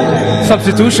strategic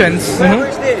substitutions.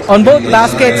 On both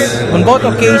baskets, on both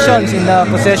occasions in the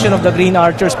possession of the Green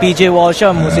Archers, PJ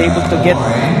Walsham was able to get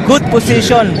good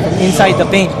position inside the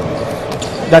paint.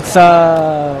 That's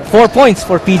 4 points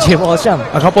for PJ Walsham.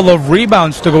 A couple of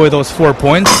rebounds to go with those 4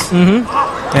 points.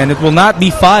 And it will not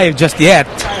be 5 just yet.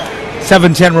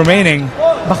 7:10 remaining.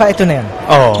 Baka ito na yan.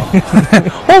 Oh.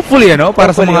 Hopefully,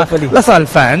 para sa mga Hopefully. Lasal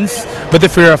fans. But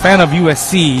if you're a fan of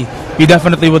USC, you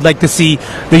definitely would like to see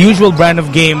the usual brand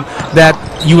of game that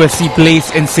USC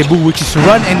plays in Cebu, which is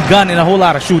run and gun and a whole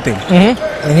lot of shooting.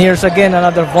 And here's again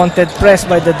another vaunted press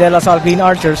by the De La Salle Green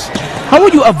Archers. How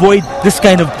would you avoid this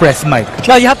kind of press, Mike?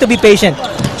 Now, you have to be patient.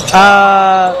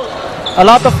 A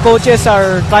lot of coaches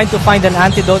are trying to find an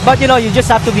antidote, but you just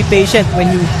have to be patient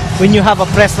when you have a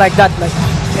press like that,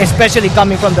 especially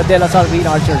coming from the De La Salle Green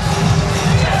Archers.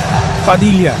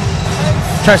 Padilla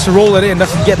tries to roll it in,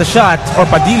 doesn't get the shot, or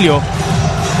Padillo.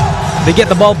 They get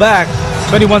the ball back.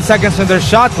 21 seconds on their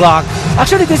shot clock.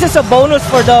 Actually, this is a bonus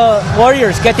for the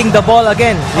Warriors getting the ball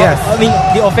again. Yes. I mean,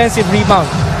 the offensive rebound.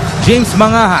 James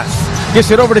Mangahas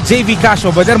gives it over to JV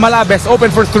Casio, but then Malabes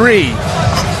open for 3.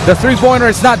 The three-pointer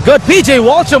is not good. PJ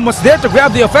Walsham was there to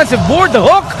grab the offensive board, the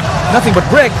hook. Nothing but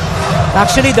brick.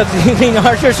 Actually, the Green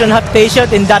Archers are not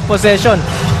patient in that possession.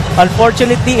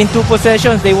 Unfortunately, in 2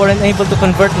 possessions, they weren't able to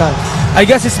convert none. I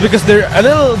guess it's because they're a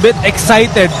little bit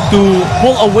excited to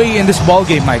pull away in this ball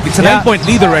game, Mike. It's a 9-point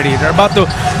lead already. They're about to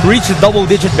reach the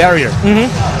double-digit barrier.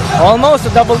 Almost a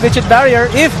double-digit barrier.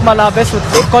 If Malabes would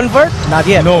convert, not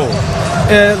yet. No.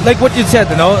 Like what you said,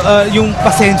 yung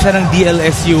pasensya ng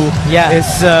DLSU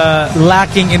is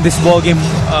lacking in this ball game.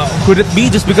 Could it be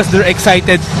just because they're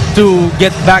excited to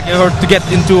get back or to get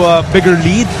into a bigger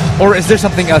lead, or is there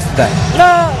something else to that?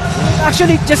 No,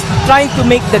 actually, just trying to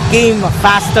make the game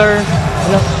faster.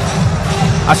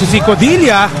 As you see,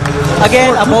 Codilla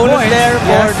again, a bonus points there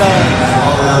for the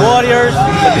Warriors.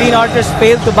 The Green Archers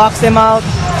failed to box them out.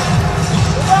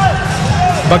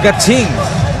 Bagating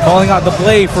calling out the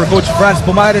play for Coach Franz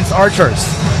Pumaren's Archers.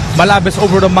 Malabes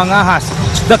over to Mangahas.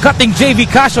 The cutting JV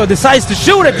Casio decides to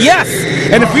shoot it. Yes!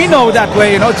 And if we know that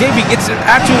play, JV, it's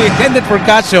actually intended for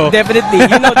Casio. Definitely.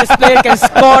 This player can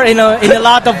score in a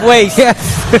lot of ways. Yes.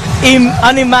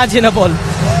 Unimaginable.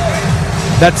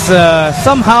 That's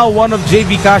somehow one of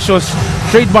JV Casio's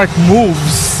trademark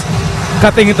moves.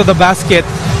 Cutting into the basket.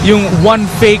 Yung one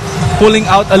fake, pulling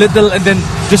out a little and then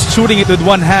just shooting it with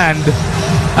one hand.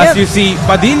 As you see,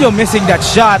 Padillo missing that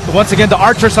shot. Once again, the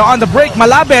Archers are on the break.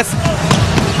 Malabes,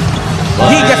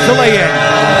 he gets the lay in.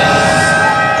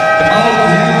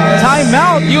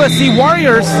 Timeout, USC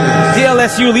Warriors.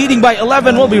 DLSU leading by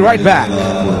 11. We'll be right back.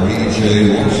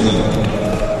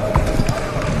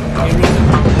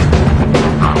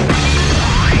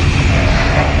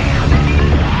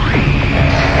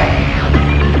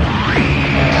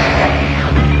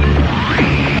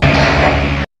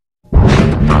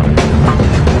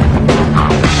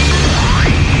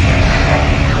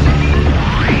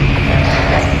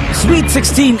 Sweet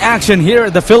 16 action here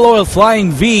at the Phil Oil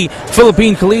Flying V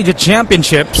Philippine Collegiate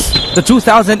Championships. The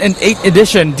 2008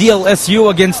 edition, DLSU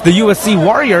against the USC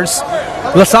Warriors.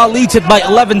 LaSalle leads it by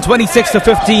 11,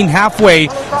 26-15 halfway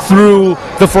through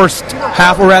the first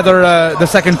half, or rather the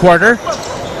second quarter.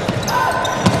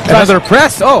 Another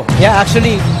press. Oh, yeah,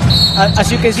 actually,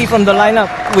 as you can see from the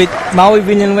lineup with Maui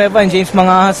Villanueva and James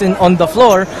Mangahas on the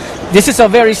floor, this is a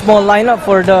very small lineup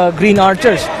for the Green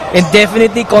Archers. And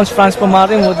definitely, Coach Franz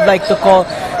Pumaren would like to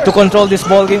control this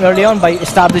ball game early on by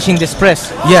establishing this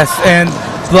press. Yes, and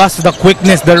plus the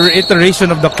quickness, the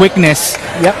reiteration of the quickness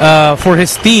for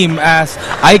his team. As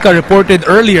Aika reported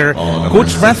earlier,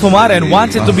 Coach Franz Pumaren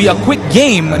wants it to be a quick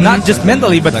game, not just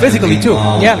mentally but physically too.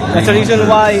 Yeah, that's the reason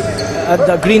why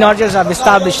the Green Archers have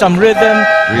established some rhythm,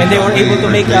 and they were able to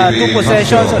make 2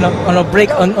 possessions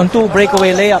on 2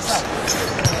 breakaway layups.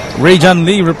 Ray-John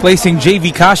Lee replacing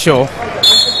JV Casio.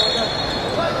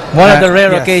 One of the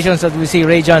rare occasions that we see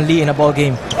Ray-John Lee in a ball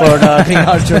game for the Green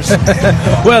Archers.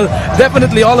 Well,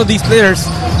 definitely all of these players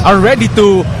are ready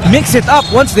to mix it up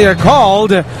once they are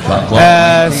called.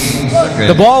 As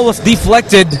the ball was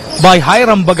deflected by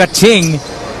Hiram Bagating.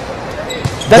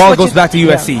 Ball goes back to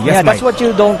USC. Yes, that's what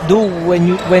you don't do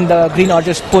when the Green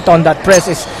Archers put on that press,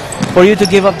 is for you to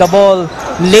give up the ball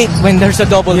late when there's a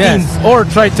double team. Or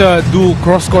try to do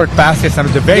cross-court passes, and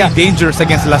they're very dangerous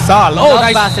against LaSalle. Oh,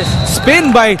 nice passes.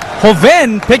 Spin by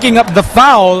Joven, picking up the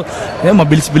foul. Yeah,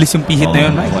 mabilis-bilis yung pihit na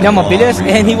yun. Yeah, mabilis,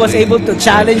 and he was able to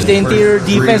challenge the interior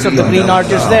defense of the Green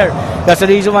Archers there. That's the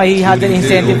reason why he had an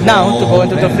incentive now to go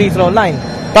into the free throw line.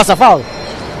 That's a foul.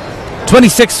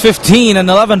 26-15, an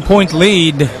 11-point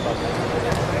lead.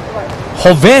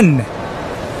 Joven,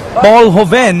 Paul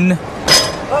Joven,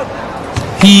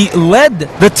 he led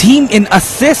the team in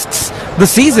assists the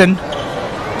season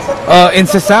in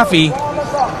Sasafi.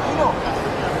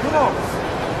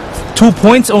 2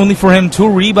 points only for him, 2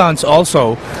 rebounds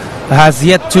also. Has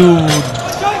yet to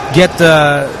get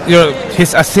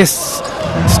his assist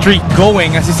streak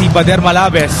going, as you see Bader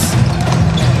Malabes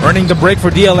earning the break for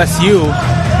DLSU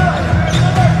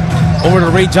over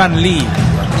to Ray John Lee.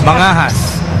 Mangahas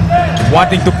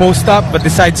wanting to post up, but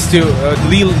decides to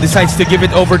give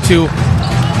it over to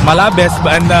Malabes,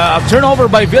 and a turnover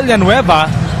by Villanueva.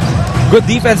 Good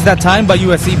defense that time by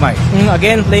USC, Mike.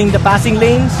 Again, playing the passing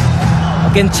lanes.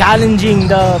 Again, challenging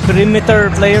the perimeter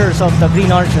players of the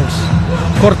Green Archers.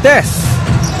 Cortez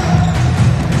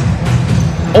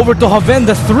over to Joven,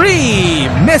 the 3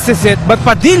 misses it, but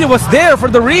Padilla was there for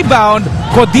the rebound.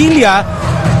 Codilla.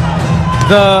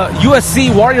 The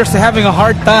USC Warriors are having a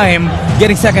hard time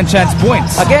getting second chance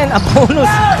points. Again, a bonus.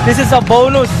 This is a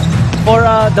bonus for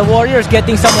the Warriors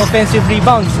getting some offensive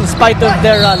rebounds in spite of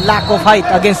their lack of height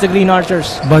against the Green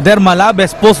Archers. Bader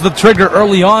Malabes pulls the trigger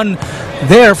early on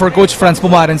there for Coach Franz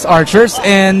Pumaren's Archers.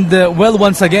 And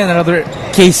once again, another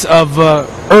case of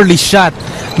early shot.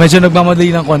 Medyo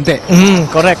nagmamadali ng konti.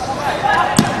 Correct.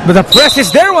 But the press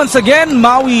is there once again.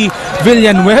 Maui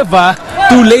Villanueva,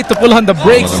 too late to pull on the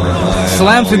brakes.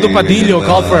 Slams into Padillo,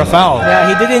 called for a foul. Yeah,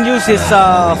 he didn't use his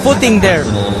footing there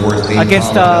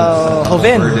against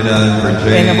Joven,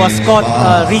 and was caught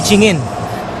reaching in.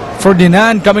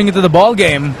 Ferdinand coming into the ball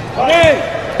game.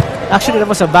 Actually, that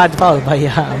was a bad foul by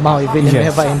Maui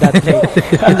Villanueva in that play.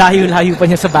 Layo-layo pa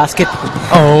niya sa basket.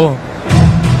 Oh.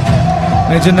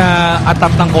 Medyo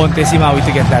na-atap ng konti si Maui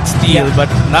to get that steal, but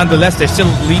nonetheless, they're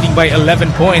still leading by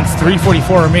 11 points.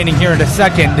 3:44 remaining here in the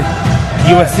second.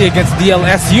 USC against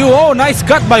DLSU. Oh, nice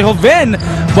cut by Joven,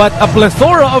 but a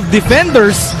plethora of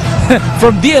defenders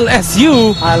from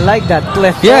DLSU. I like that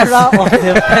plethora of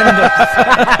defenders.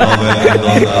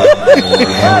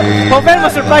 Joven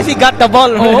was surprised he got the ball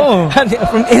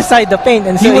from inside the paint,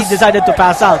 and so he decided to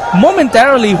pass out.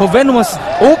 Momentarily, Joven was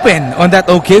open on that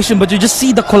occasion, but you just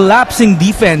see the collapsing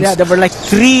defense. Yeah, there were like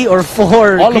 3 or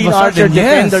 4 Green Archer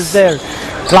defenders there,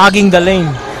 clogging the lane.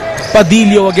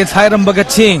 Padillo against Hiram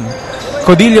Bagaching.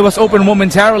 Codilla was open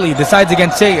momentarily, decided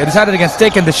against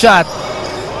taking the shot.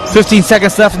 15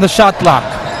 seconds left on the shot clock.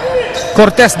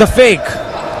 Cortez the fake.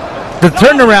 The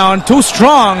turnaround, too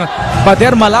strong.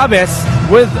 Bader Malabes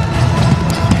with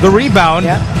the rebound.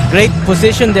 Yeah. Great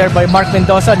position there by Mark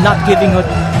Mendoza, not giving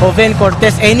Joven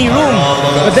Cortez any room.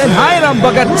 But then Hiram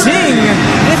Bagaching.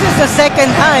 This is the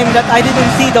second time that I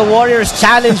didn't see the Warriors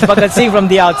challenge Bagaching from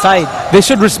the outside. They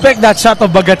should respect that shot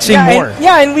of Bagaching more.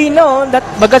 And we know that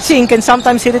Bagaching can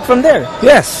sometimes hit it from there.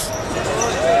 Yes.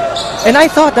 And I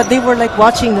thought that they were like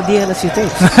watching the DLSU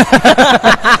tapes.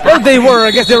 Well, they were.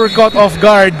 I guess they were caught off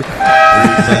guard.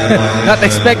 Not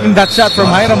expecting that shot from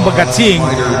Hiram Bagaching.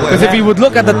 Because if you would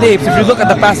look at the tapes, if you look at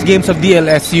the past games of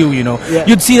DLSU,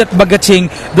 you'd see that Bagaching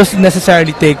doesn't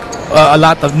necessarily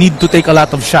need to take a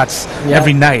lot of shots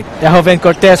every night. Yeah, Joven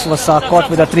Cortez was caught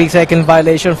with a 3-second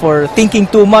violation for thinking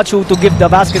too much who to give the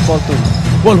basketball to.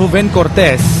 Well, Joven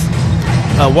Cortez,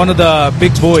 one of the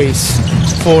big boys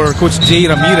for Coach Jay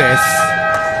Ramirez.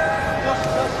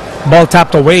 Ball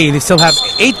tapped away. They still have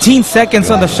 18 seconds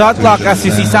on the shot clock as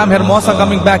you see Sam Hermosa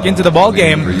coming back into the ball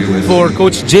game for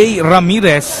Coach Jay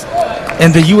Ramirez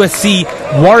and the USC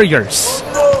Warriors.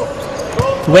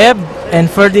 Webb and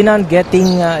Ferdinand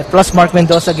getting, plus Mark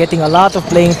Mendoza getting a lot of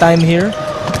playing time here.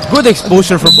 Good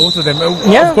exposure for both of them.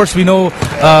 Of course, we know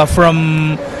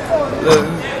from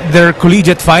their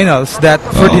collegiate finals that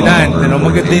Ferdinand,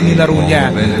 maganda yung nilaro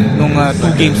niya nung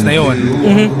 2 games na yon.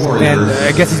 And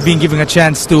I guess he's being given a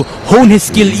chance to hone his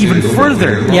skill even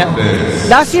further. Yeah.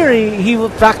 Last year, he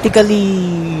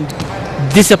practically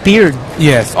disappeared.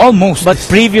 Yes, almost. But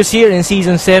previous year in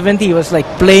season 7, he was like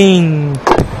playing.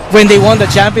 When they won the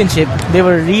championship, they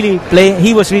were really playing.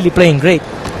 He was really playing great.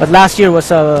 But last year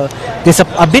was a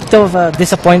bit of a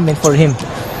disappointment for him.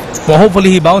 Well, hopefully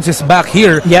he bounces back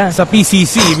here sa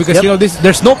PCC because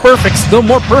there's no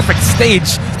more perfect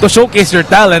stage to showcase your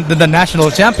talent than the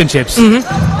national championships.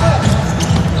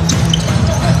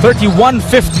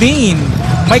 31-15.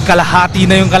 May kalahati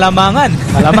na yung Kalamangan.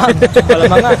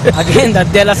 Kalamangan. Again, the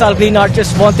De La Salle Green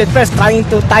Archers wanted press, trying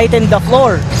to tighten the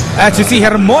floor. As you see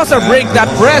Hermosa break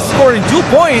that press, scoring 2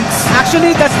 points.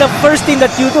 Actually, that's the first thing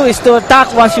that you do is to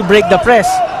attack once you break the press.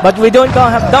 But we don't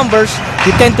have numbers,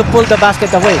 you tend to pull the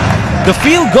basket away. The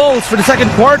field goals for the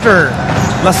second quarter.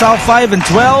 La Salle 5 and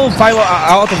 12, 5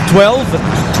 out of 12.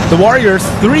 The Warriors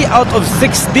 3 out of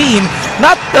 16.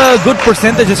 Not good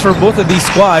percentages for both of these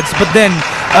squads, but then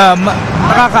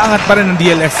nakakaangat pa rin ng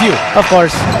DLSU. Of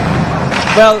course.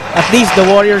 well, at least the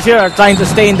Warriors here are trying to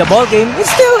stay in the ball game.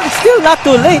 It's still not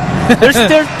too late. There's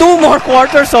still 2 more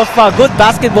quarters of good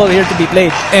basketball here to be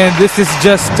played. And this is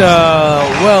just,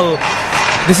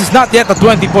 this is not yet a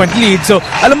 20-point lead. So,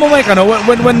 alam mo, Mike,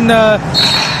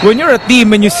 when you're a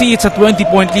team and you see it's a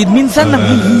 20-point lead, minsan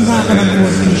nanghihina ka ng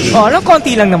konti.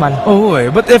 Konti lang naman.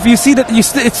 But if you see that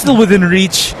it's still within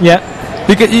reach, yeah,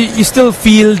 because you still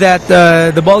feel that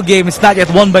the ball game is not yet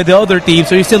won by the other team,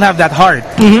 so you still have that heart.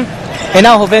 And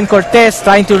now Joven Cortez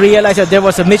trying to realize that there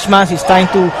was a mismatch. He's trying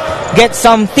to get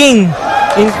something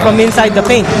from inside the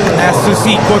paint. As to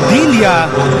see Cordelia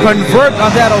convert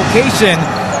on that occasion,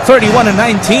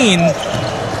 31-19,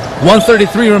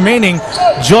 133 remaining.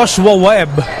 Joshua Webb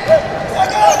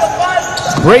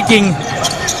breaking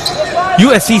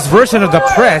USC's version of the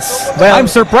press. Well, I'm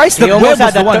surprised that Webb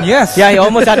was the one. Yes. Yeah, he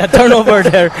almost had a turnover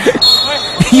there.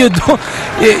 You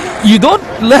don't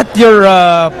let your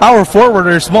power forward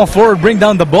or small forward bring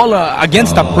down the ball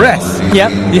against the press. Yeah.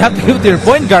 You have to give it to your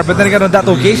point guard, but then again on that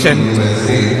occasion,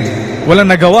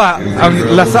 walang nagawa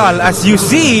ang LaSalle. As you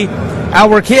see,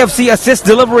 our KFC assist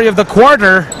delivery of the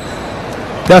quarter.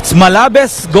 That's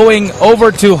Malabes going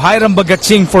over to Hiram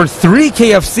Bagaching for 3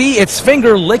 KFC. It's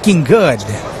finger licking good.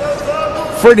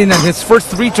 Ferdinand, his first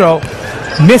free throw,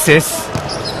 misses.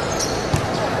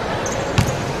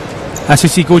 As you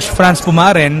see, Coach Franz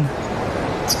Pumaren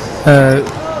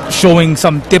showing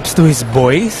some tips to his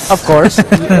boys. Of course.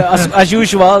 as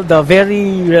usual, the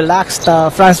very relaxed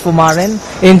Franz Pumaren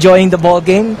enjoying the ball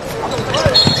game.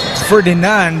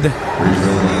 Ferdinand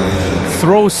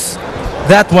throws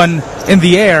that one in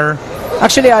the air.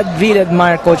 Actually, I'd really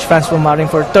admire Coach Franz Pumaren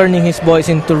for turning his boys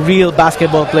into real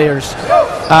basketball players.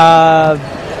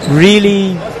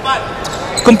 Really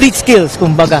complete skills,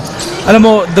 kumbaga. Alam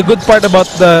mo, the good part about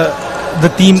the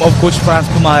team of Coach Franz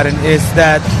Pumaren is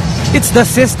that it's the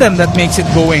system that makes it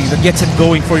going, that gets it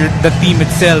going for the team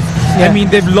itself. Yeah. I mean,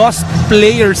 they've lost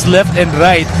players left and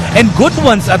right, and good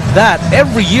ones at that.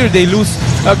 Every year they lose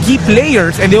key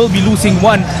players, and they will be losing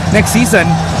one next season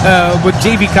with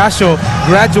JV Casio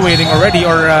graduating already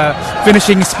or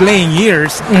finishing his playing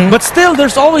years. But still,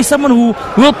 there's always someone who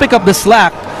will pick up the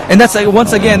slack. And that's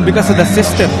once again because of the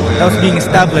system that was being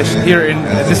established here in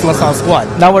this LaSalle squad.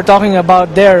 Now we're talking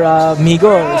about their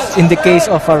Migos in the case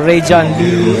of Rayjan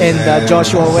Lee and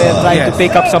Joshua Webb trying to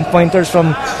pick up some pointers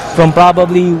from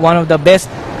probably one of the best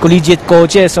collegiate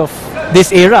coaches of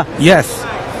this era. Yes.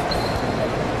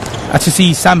 As you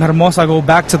see Sam Hermosa go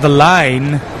back to the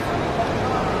line,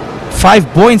 5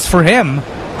 points for him.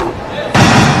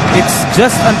 It's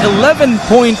just an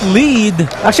 11-point lead.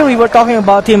 Actually, we were talking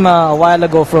about him a while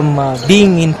ago from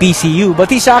being in PCU, but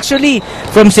he's actually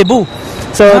from Cebu.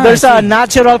 So there's a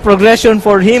natural progression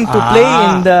for him to play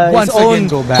in his own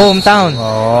hometown.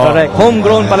 Correct.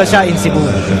 Homegrown pala siya in Cebu.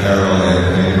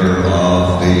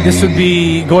 This would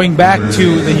be going back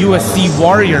to the USC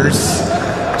Warriors.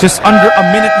 Just under a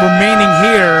minute remaining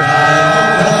here.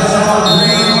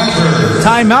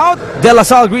 Timeout. De La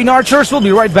Salle Green Archers will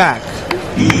be right back.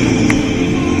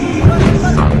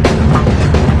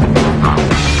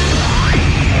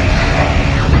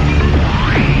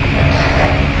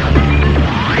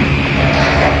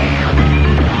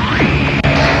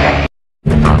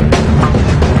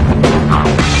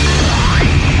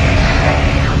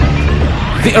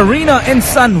 The arena in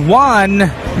San Juan.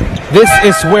 This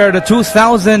is where the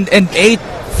 2008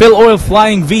 Phil Oil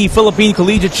Flying V Philippine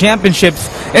Collegiate Championships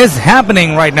is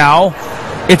happening right now.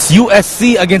 It's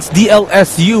USC against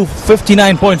DLSU.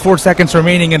 59.4 seconds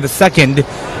remaining in the second.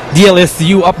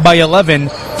 DLSU up by 11,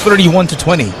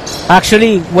 31-20.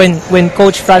 Actually, when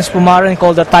Coach Franz Pumaren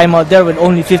called the timeout there with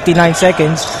only 59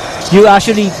 seconds, you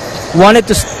actually wanted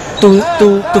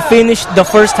to finish the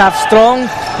first half strong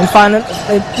and find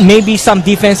maybe some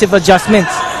defensive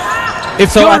adjustments.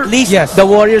 So at least the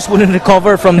Warriors wouldn't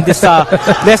recover from this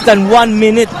less than 1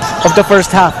 minute of the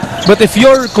first half. But if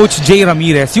you're Coach Jay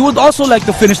Ramirez, you would also like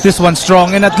to finish this one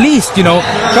strong and at least,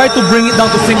 try to bring it down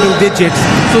to single digits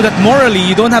so that morally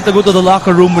you don't have to go to the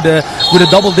locker room with a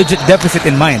double-digit deficit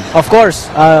in mind. Of course.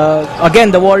 Again,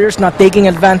 the Warriors not taking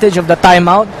advantage of the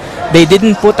timeout. They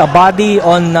didn't put a body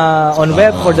on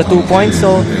Webb for the 2 points,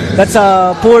 so that's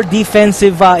a poor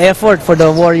defensive effort for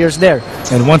the Warriors there.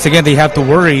 And once again, they have to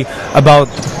worry about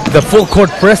the full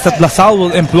court press that LaSalle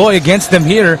will employ against them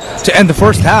here to end the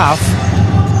first half.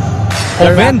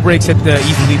 Oven breaks it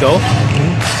easily though.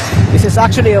 This is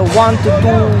actually a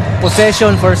 1-2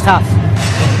 possession first half.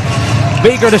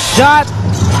 Baker the shot.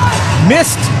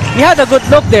 Missed. He had a good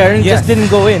look there and just didn't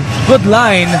go in. Good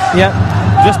line. Yeah.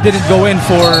 Just didn't go in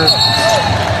for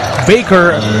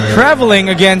Baker. Traveling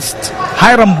against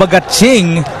Hiram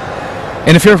Bagaching.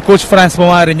 And if you're Coach Franz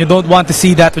Pumarin, you don't want to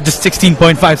see that with just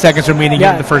 16.5 seconds remaining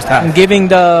in the first half. And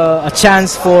giving a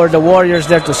chance for the Warriors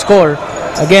there to score.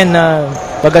 Again,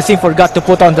 Bagasin forgot to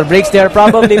put on the brakes there.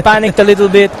 Probably panicked a little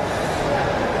bit.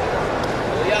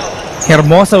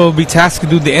 Hermosa will be tasked to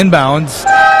do the inbounds.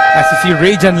 As you see,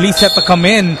 Rajan Lee set to come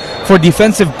in for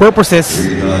defensive purposes.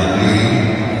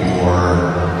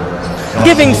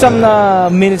 Giving some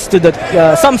minutes to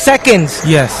the, some seconds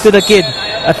to the kid,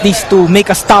 at least to make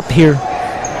a stop here.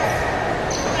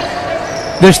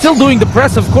 They're still doing the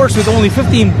press, of course, with only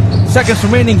 15 seconds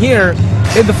remaining here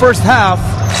in the first half.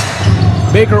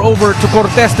 Baker over to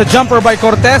Cortez. The jumper by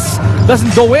Cortez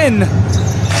doesn't go in.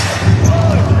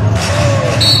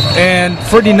 And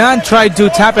Ferdinand tried to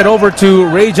tap it over to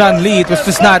Rajan Lee. It was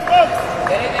just not.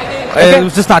 It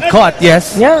was just not caught.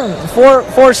 Yes. Yeah,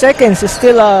 4 seconds is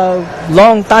still a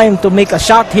long time to make a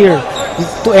shot here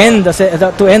to end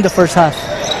the first half.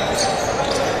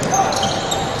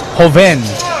 Joven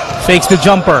fakes the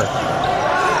jumper.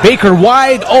 Baker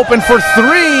wide open for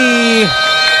three.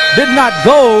 Did not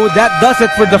go. That does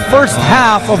it for the first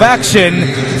half of action.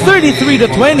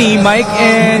 33-20, Mike,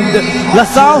 and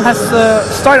LaSalle has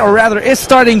started, or rather is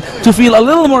starting to feel a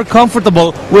little more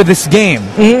comfortable with this game.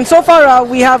 So far,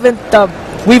 we haven't.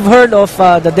 We've heard of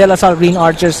the De La Salle Green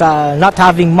Archers not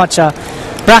having much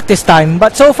practice time,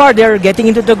 but so far they're getting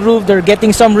into the groove. They're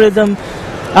getting some rhythm.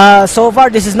 So far,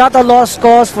 this is not a lost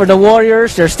cause for the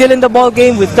Warriors. They're still in the ball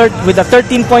game with a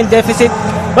 13-point deficit.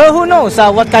 Well, who knows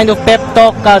what kind of pep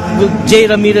talk will Jay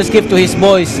Ramirez give to his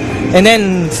boys, and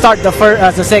then start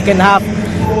the second half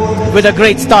with a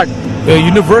great start. The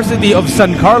University of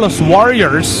San Carlos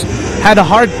Warriors had a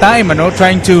hard time,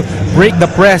 trying to break the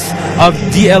press of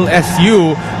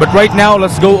DLSU. But right now,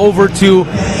 let's go over to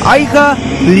Aika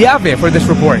Liave for this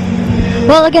report.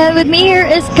 Well, again, with me here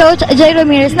is Coach Jay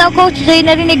Ramirez. Now, Coach Jay,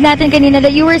 narinig natin kanina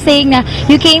that you were saying na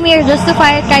you came here just to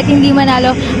fight kahit hindi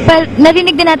manalo. But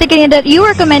narinig din natin kanina that you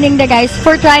were commending the guys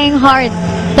for trying hard.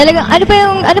 Talagang, ano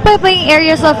pa yung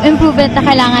areas of improvement na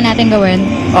kailangan natin gawin?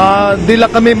 Di lang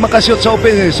kami makashoot sa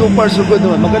open. So far, so good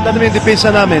naman. Maganda naman yung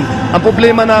depensa namin. Ang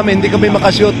problema namin, hindi kami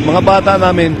makashoot. Mga bata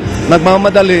namin,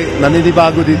 nagmamadali,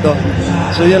 naninibago dito.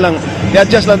 So yan lang,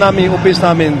 i-adjust lang namin yung offense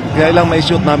namin, kaya lang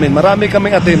ma-shoot namin. Marami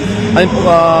kaming attempt.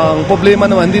 Ang problema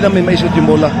naman, hindi namin ma-shoot yung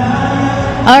bola.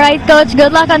 Alright, Coach,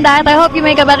 good luck on that. I hope you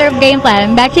make a better game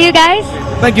plan. Back to you guys.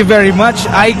 Thank you very much,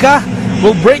 Aika.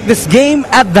 We'll break this game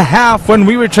at the half when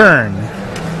we return.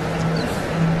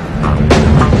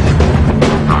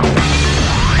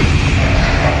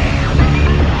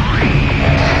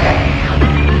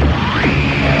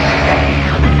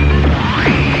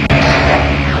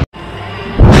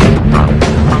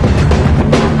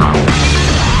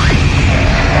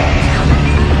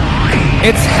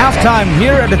 It's halftime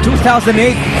here at the 2008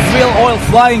 Thrill Oil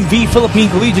Flying V Philippine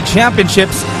Collegiate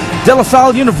Championships. De La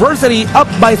Salle University up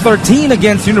by 13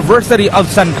 against University of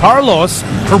San Carlos.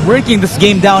 We're breaking this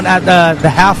game down at the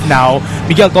half now.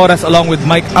 Miguel Torres along with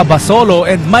Mike Abasolo.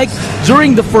 And Mike,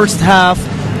 during the first half,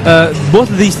 both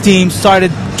of these teams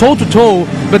started toe-to-toe,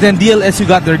 but then DLSU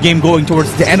got their game going towards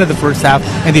the end of the first half,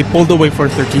 and they pulled away for a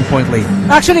 13-point lead.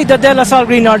 Actually, the De La Salle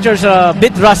Green Archers are a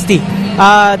bit rusty.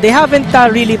 They haven't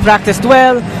really practiced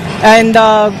well, and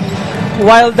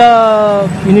while the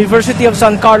University of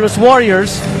San Carlos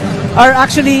Warriors are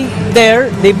actually there,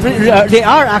 they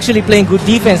are actually playing good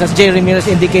defense, as Jay Ramirez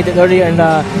indicated earlier in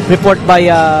the report by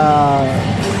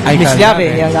Miss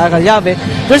Llave.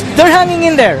 They're hanging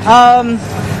in there.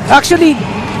 Actually,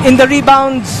 in the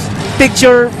rebounds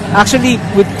picture, actually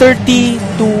with 30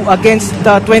 against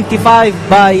 25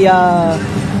 by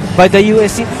the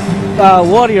USC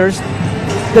Warriors,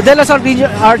 the De La Salle Green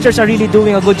Archers are really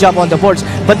doing a good job on the boards.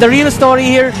 But the real story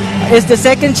here is the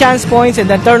second chance points and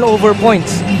the turnover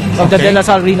points of the De La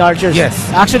Salle Green Archers. Yes.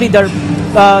 Actually, their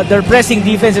pressing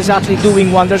defense is actually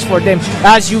doing wonders for them,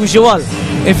 as usual.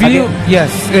 If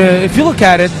you look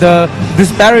at it, the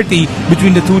disparity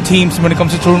between the two teams when it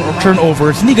comes to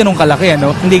turnovers, hindi ganun kalaki,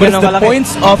 no? Hindi but ganun it's the kalaki.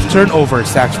 points of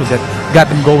turnovers actually that got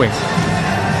them going.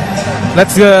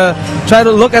 Let's try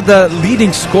to look at the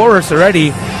leading scorers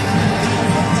already.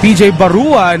 PJ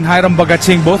Barua and Hiram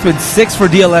Bagaching both with 6 for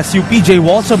DLSU. PJ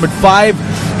Walsham with 5.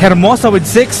 Hermosa with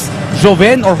 6.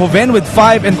 Joven with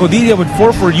 5. And Codilia with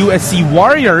 4 for USC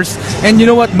Warriors. And you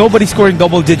know what? Nobody's scoring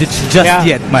double digits just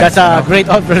yet, Mike. That's a great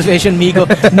observation, Migo.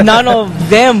 None of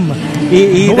them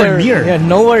either. Nowhere near.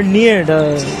 Nowhere near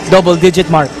the double digit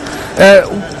mark.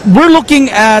 we're looking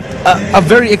at a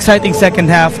very exciting second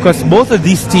half because both of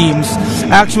these teams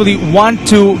actually want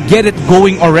to get it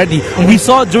going already. We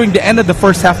saw during the end of the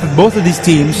first half that both of these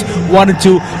teams wanted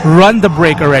to run the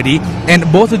break already, and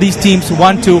both of these teams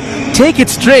want to take it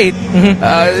straight,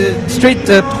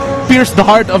 pierce the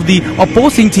heart of the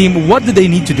opposing team. What do they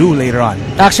need to do later on?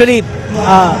 Actually,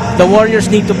 the Warriors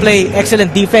need to play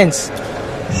excellent defense,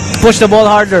 push the ball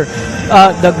harder.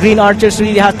 The Green Archers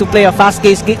really have to play a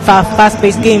fast-paced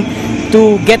game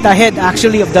to get ahead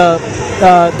actually of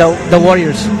the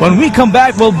Warriors. When we come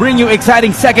back, we'll bring you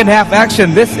exciting second half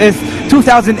action. This is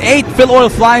 2008 Phil Oil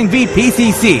Flying V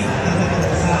PCC.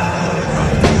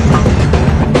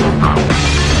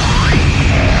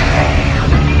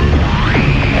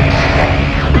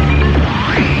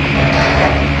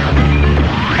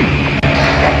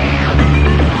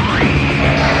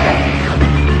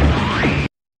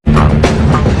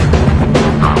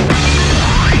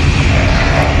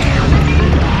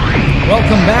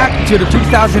 Welcome back to the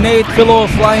 2008 Phil Oil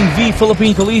Flying V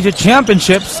Philippine Collegiate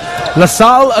Championships. La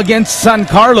Salle against San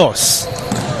Carlos.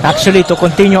 Actually, to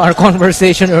continue our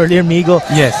conversation earlier, Migo.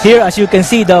 Yes. Here, as you can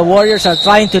see, the Warriors are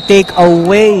trying to take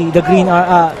away the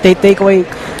take away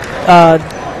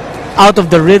out of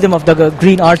the rhythm of the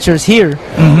Green Archers here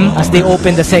as they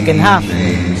open the second half.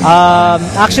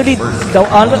 Actually,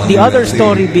 the other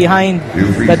story behind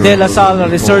the De La Salle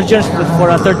resurgence for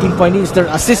a 13-point lead is their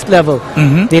assist level.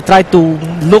 They try to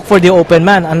look for the open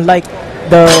man, unlike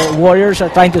the Warriors are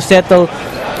trying to settle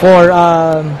for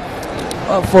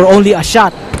only a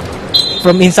shot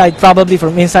from inside, probably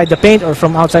from inside the paint or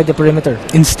from outside the perimeter.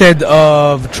 Instead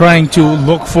of trying to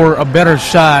look for a better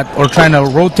shot or trying to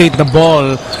rotate the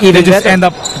ball, they just end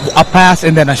up a pass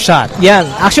and then a shot. Yeah,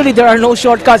 actually there are no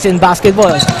shortcuts in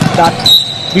basketball.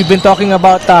 That we've been talking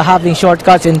about having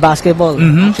shortcuts in basketball.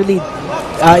 Actually,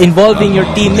 involving your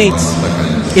teammates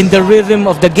in the rhythm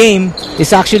of the game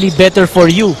is actually better for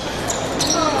you.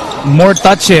 More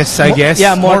touches, I guess.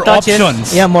 Yeah, more touches.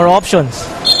 Options. Yeah, more options.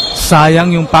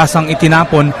 Sayang yung pasang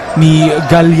itinapon ni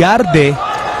Gallarde.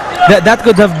 That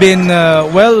could have been,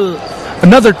 well,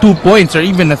 another 2 points or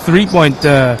even a 3-point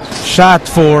shot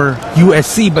for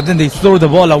USC, but then they throw the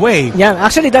ball away. Yeah,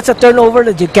 actually that's a turnover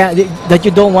that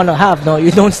you don't want to have. No,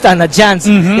 you don't stand a chance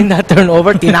in that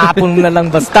turnover. Tinapon mo na lang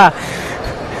basta.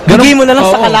 Bigay mo na lang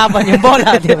sa kalaban yung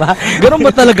bola, di ba? Ganun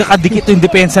ba talaga kadikit yung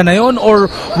depensa na yun? Or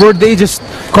were they just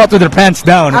caught with their pants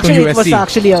down? Actually, it was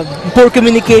actually a poor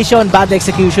communication, bad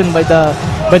execution by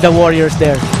the Warriors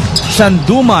there.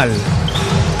 Sandumal,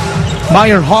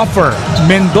 Meyerhofer,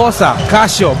 Mendoza,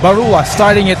 Casio, Barua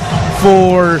starting it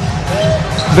for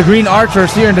the Green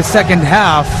Archers here in the second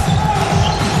half.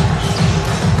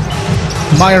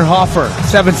 Meyerhofer,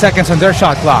 7 seconds on their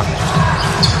shot clock.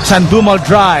 Sandumal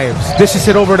drives. Dishes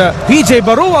it over to PJ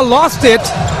Barua. Lost it.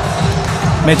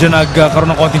 Medyo nagkaroon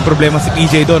ng konting problema si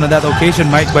PJ doon on that occasion,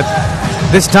 Mike. But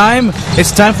this time,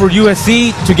 it's time for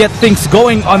USC to get things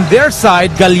going on their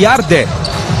side. Gallarde.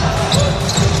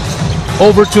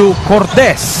 Over to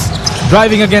Cortez.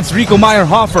 Driving against Rico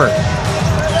Meyerhofer.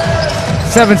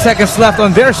 7 seconds left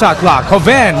on their shot clock.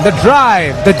 Joven, the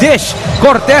drive, the dish.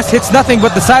 Cortez hits nothing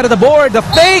but the side of the board. The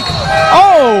fake.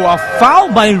 Oh, a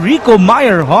foul by Rico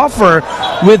Meyerhofer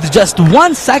with just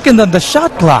 1 second on the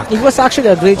shot clock. It was actually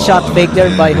a great shot fake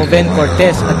there by Joven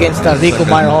Cortez against Rico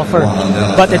Meyerhofer.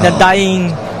 But in the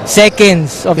dying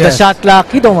seconds of the shot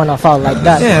clock, you don't want to foul like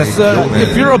that. Yes,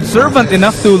 if you're observant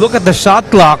enough to look at the shot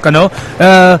clock,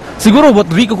 siguro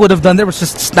what Rico could have done there was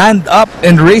just stand up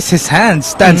and raise his hands,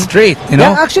 stand straight,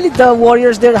 Yeah, actually the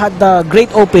Warriors there had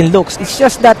great open looks. It's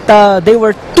just that they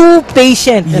were too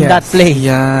patient in that play.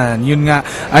 Yan, yun nga.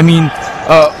 I mean,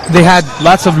 they had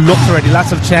lots of looks already,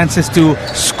 lots of chances to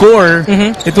score.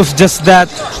 It was just that,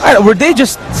 were they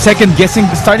just starting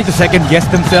to second guess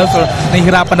themselves, or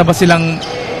nahihirapan na ba silang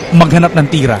maghanap ng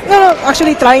tira? No,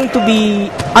 actually trying to be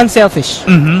unselfish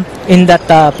in that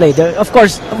play. Of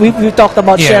course, we talked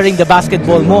about sharing the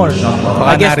basketball more.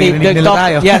 I guess they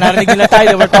talked, narinig nila tayo.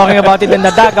 They were talking about it in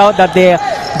the dugout that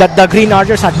the Green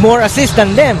Archers had more assists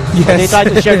than them. Yes. They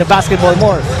tried to share the basketball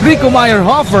more. Rico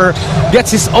Meyerhofer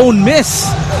gets his own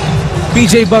miss.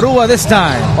 PJ Barua this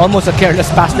time. Almost a careless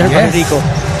pass there by Rico.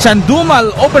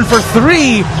 Sandumal open for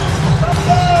 3.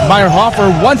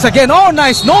 Meyerhofer once again. Oh,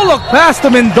 nice no-look pass to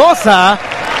Mendoza.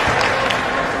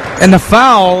 And the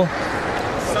foul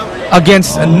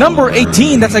against number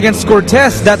 18. That's against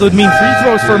Cortez. That would mean free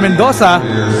throws for Mendoza.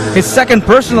 His second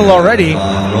personal already.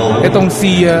 Itong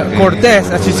si Cortez,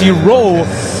 as you see Rowe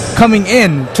coming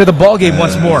in to the ball game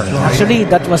once more. Actually,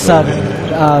 that was a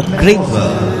great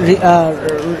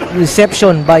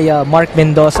reception by Mark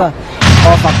Mendoza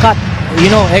of a cut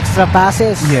extra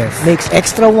passes. Yes. Makes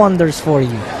extra wonders for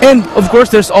you. And of course,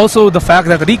 there's also the fact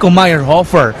that Rico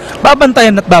Meyerhofer,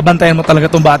 babantayan at babantayan mo talaga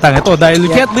itong batang ito dahil you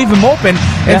can't leave him open.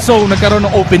 And so, nagkaroon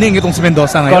ng opening itong si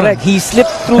Mendoza ngayon. Correct. He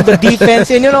slipped through the defense.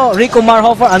 And Rico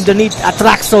Meyerhofer underneath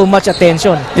attracts so much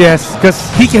attention. Yes, because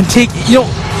he can take,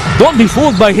 don't be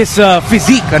fooled by his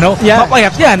physique, Yeah.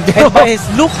 Papayat yan. And by his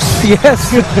looks.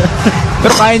 Yes.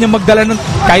 Pero kaya niya magdala ng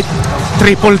kahit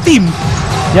triple team.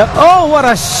 Yep. Oh, what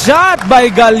a shot by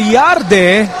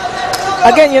Gagliarde.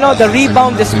 Again, the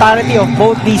rebound disparity of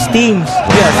both these teams.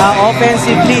 Yes.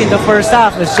 Offensively in the first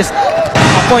half is just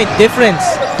a point difference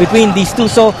between these two.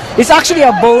 So it's actually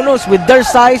a bonus with their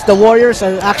size. The Warriors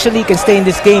actually can stay in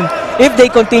this game if they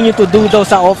continue to do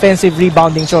those offensive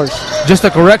rebounding chores. Just a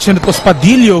correction, it was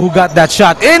Padillo who got that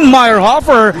shot. In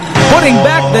Meyerhofer, putting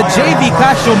back the JV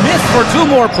Casio miss for 2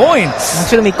 more points.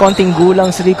 Actually, may konting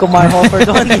gulang si Rico Meyerhofer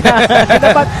doon.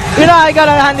 But, I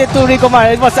gotta hand it to Rico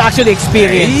Meyerhofer. It was actually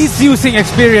experience. He's using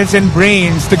experience and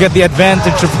brains to get the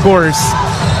advantage, of course.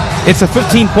 It's a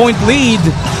 15-point lead.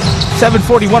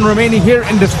 7:41 remaining here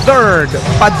in the third.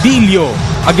 Padillo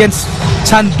against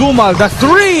Chandumal. The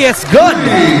 3 is good.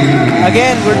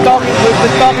 Again, we've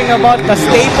been talking about the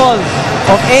staple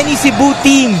of any Cebu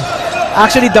team.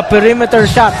 Actually, the perimeter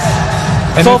shots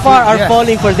And so far are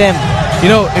falling for them.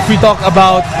 If we talk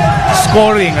about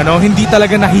scoring, hindi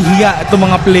talaga nahihiya itong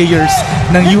mga players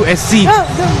ng USC. Yeah,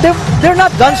 they're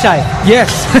not gun shy. Yes.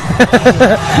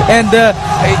 And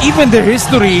even their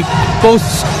history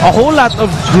posts a whole lot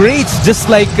of greats, just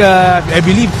like I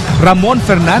believe Ramon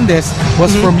Fernandez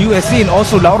was from USC, and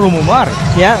also Lauro Mumar.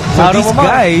 Yeah, so Lauro these Mumar.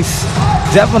 guys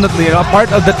definitely are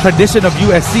part of the tradition of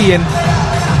USC, and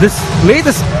this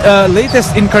latest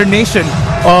incarnation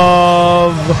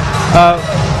of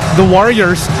the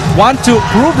Warriors want to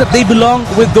prove that they belong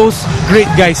with those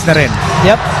great guys na rin.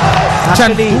 Yep.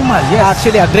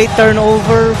 Actually, a great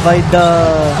turnover by the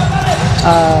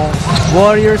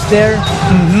Warriors there.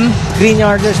 Green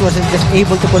Yarders wasn't just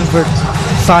able to convert.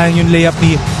 Sayang yung layup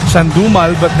ni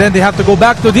Chandumal, but then they have to go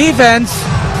back to defense.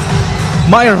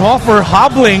 Meyerhofer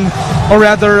hobbling, or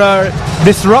rather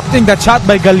disrupting that shot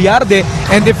by Gagliarde.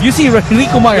 And if you see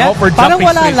Rico Meyerhofer Parang jumping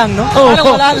wala straight, lang, no? Parang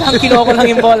wala lang, kinoko lang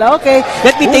yung bola. Okay,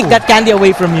 let me take that candy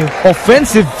away from you.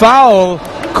 offensive foul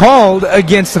called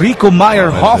against Rico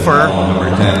Meyerhofer. Number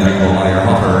 10, Rico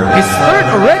Meyerhofer. His third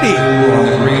already. On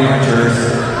the Green Archers.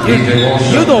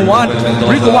 You don't want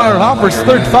Rico Meyerhofer's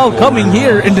third foul coming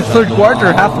here in the third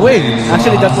quarter, halfway.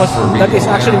 Actually, that is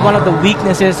actually one of the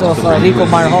weaknesses of Rico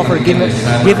Meyerhofer,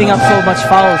 giving up so much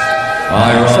fouls.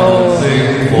 So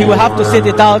he will have to sit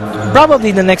it out probably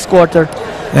in the next quarter.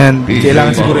 And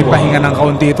kailangan siguro ipahinga ng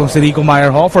kaunti itong si Rico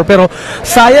Meyerhofer. Pero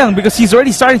sayang because he's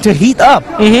already starting to heat up.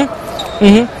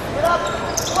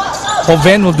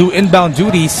 Hoven will do inbound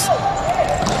duties.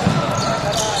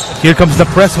 Here comes the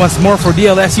press once more for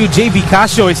DLSU. JV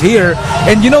Casio is here.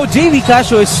 And JV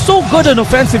Casio is so good an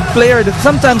offensive player that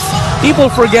sometimes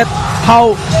people forget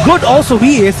how good also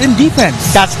he is in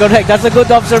defense. That's correct. That's a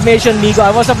good observation, Migo. I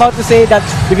was about to say that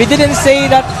if he didn't say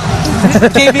that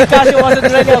JV Casio wasn't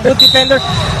really a good defender,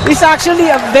 he's actually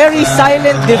a very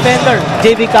silent defender,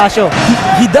 JV Casio.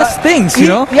 He does things,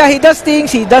 Yeah, he does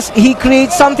things. He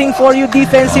creates something for you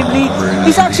defensively.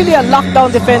 He's actually a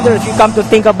lockdown defender if you come to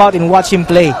think about and watch him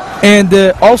play. And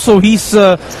also he's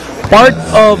part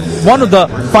of one of the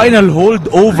final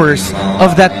holdovers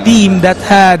of that team that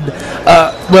had,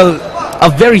 a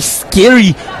very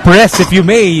scary press, if you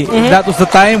may. That was the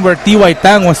time where T.Y.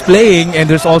 Tang was playing, and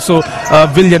there's also Cholo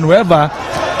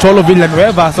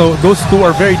Villanueva. So those two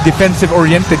are very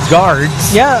defensive-oriented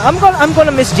guards. Yeah, I'm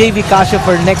gonna miss JV Casio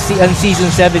for next season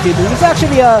 72. He's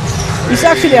actually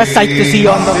a sight to see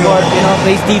on the court.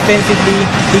 Plays defensively.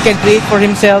 He can create for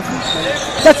himself.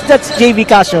 That's JV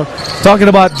Casio. Talking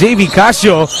about JV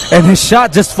Casio and his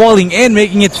shot just falling in,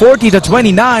 making it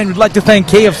 40-29. We'd like to thank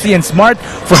KFC and Smart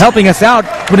for helping us out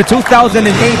with the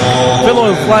 2008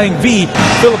 Philo Flying V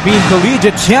Philippine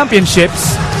Collegiate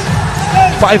Championships.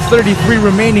 5:33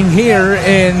 remaining here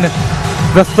in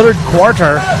the third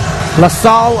quarter.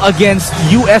 LaSalle against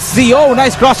USC. Oh,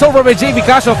 nice crossover by JV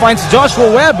Casio. Finds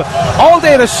Joshua Webb all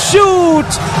day to shoot.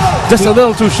 Just a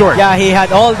little too short. Yeah, he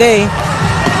had all day.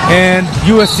 And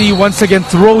USC once again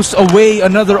throws away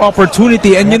another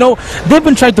opportunity. And they've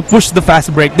been trying to push the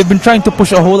fast break. They've been trying to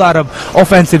push a whole lot of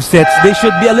offensive sets. They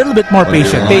should be a little bit more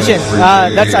patient.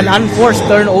 That's an unforced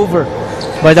turnover.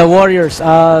 by the Warriors.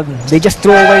 They just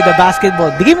threw away the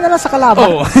basketball. Bigay mo na lang sa kalaban.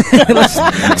 Oh,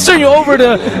 let's turn you over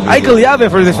to Michael Yabe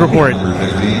for this report.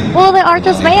 Well, the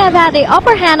Archers may have had the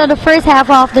upper hand on the first half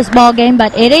of this ball game,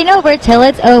 but it ain't over till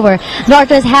it's over. The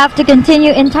Archers have to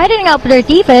continue in tightening up their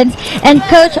defense, and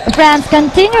Coach Franz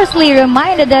continuously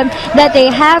reminded them that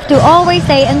they have to always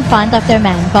stay in front of their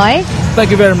man. Boys?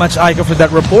 Thank you very much, Aiko, for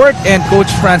that report. And Coach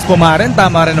Franz Pumaren,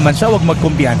 tama rin naman siya, huwag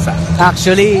magkumpiyansa.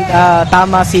 Actually,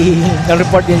 tama si the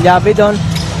report ni Yabe doon.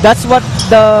 That's what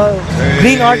the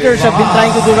Green Archers have been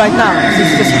trying to do right now.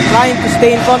 It's just trying to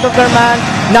stay in front of their man,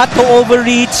 not to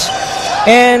overreach.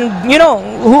 And, you know,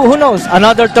 who knows?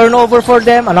 Another turnover for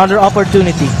them, another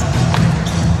opportunity.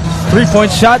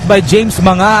 3-point shot by James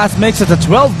Mangas makes it a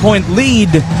 12-point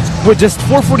lead with just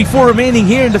 4:44 remaining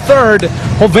here in the third.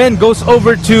 Hoven goes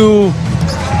over to,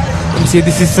 let me see,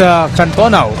 this is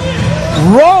Cantonao.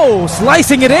 Rowe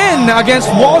slicing it in against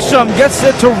Walsham, gets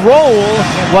it to roll.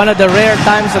 One of the rare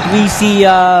times that we see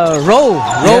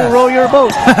row your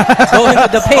boat. Go into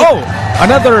the paint. Oh,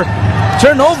 another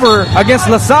turnover against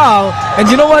LaSalle. And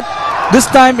you know what? This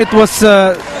time it was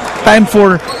time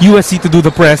for USC to do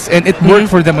the press, and it worked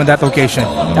for them on that occasion.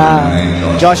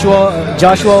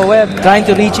 Joshua Webb trying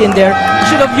to reach in there. He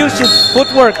should have used his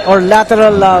footwork or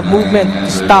lateral movement to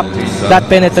stop that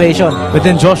penetration. But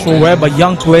then Joshua Webb, a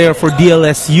young player for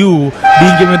DLSU,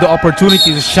 being given the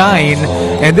opportunity to shine,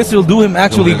 and this will do him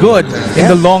actually good in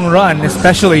the long run,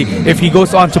 especially if he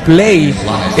goes on to play.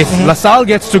 If LaSalle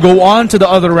gets to go on to the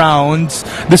other rounds,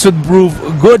 this would prove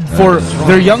good for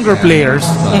their younger players.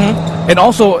 And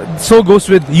also, so goes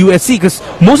with USC, because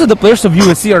most of the players of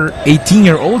USC are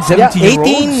 18-year-olds, 17-year-olds.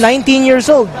 18, 19 years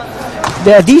old.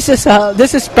 This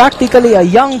is practically a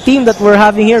young team that we're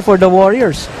having here for the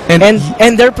Warriors, and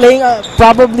they're playing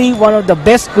probably one of the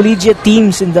best collegiate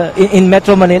teams in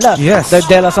Metro Manila. Yes, the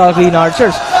De La Salle Green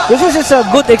Archers. This is a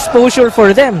good exposure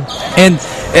for them. And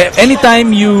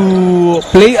anytime you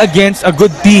play against a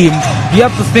good team, you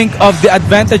have to think of the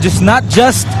advantages, not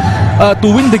just to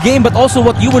win the game, but also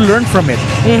what you will learn from it.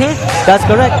 That's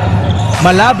correct.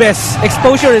 Malabes,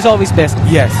 exposure is always best.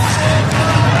 Yes.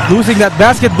 Losing that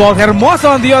basketball. Hermosa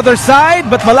on the other side,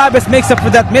 but Malabes makes up for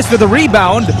that miss with a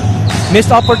rebound.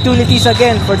 Missed opportunities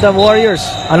again for the Warriors.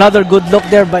 Another good look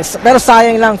there, pero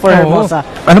sayang lang for Hermosa.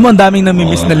 Ano mo, ang daming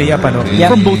nami-miss na layup, ano?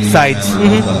 From both sides.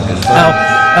 Now,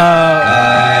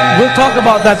 we'll talk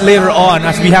about that later on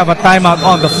as we have a timeout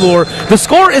on the floor. The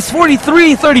score is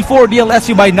 43-34,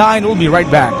 DLSU by 9. We'll be right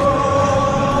back.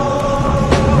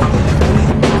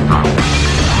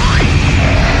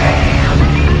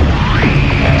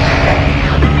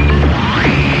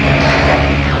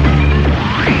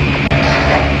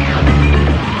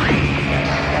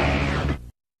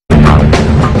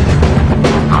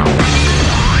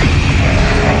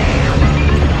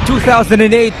 The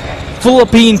 2008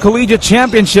 Philippine Collegiate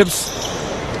Championships.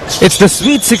 It's the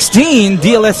Sweet 16,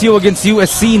 DLSU against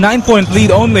USC, 9-point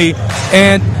lead only.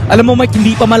 And alam mo, Mike,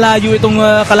 hindi pa malayo itong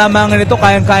kalamangan nito,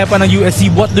 kayang-kaya pa ng USC.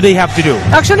 What do they have to do?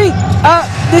 Actually,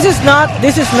 this is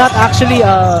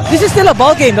still a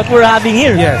ball game that we're having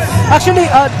here. Yes. Actually,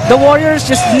 the Warriors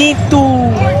just need to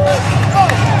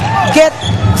get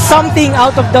something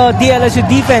out of the DLSU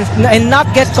defense and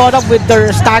not get caught up with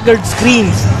their staggered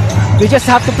screens. They just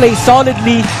have to play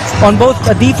solidly on both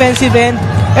the defensive end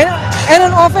and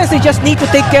on offense. They just need to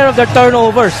take care of their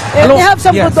turnovers. And they have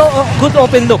some good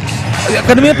open looks.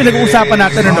 Kanina pinag-uusapan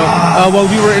natin, while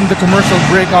we were in the commercial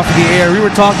break off the air, we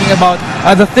were talking about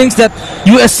the things that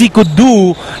USC could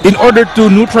do in order to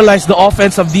neutralize the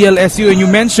offense of DLSU, and you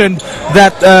mentioned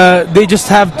that they just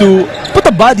have to put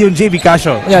a body on JV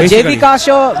Casio. Yeah, JV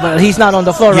Casio, well, he's not on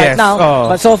the floor right now,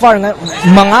 but so far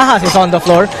Mangajas is on the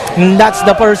floor, and that's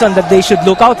the person that they should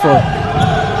look out for.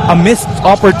 A missed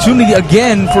opportunity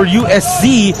again for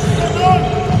USC,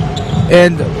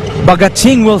 and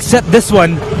Bagaching will set this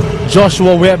one.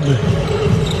 Joshua Webb.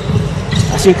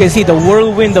 As you can see, the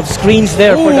whirlwind of screens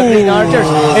there for the Green Archers.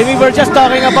 And we were just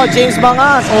talking about James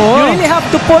Mangas. You really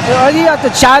have to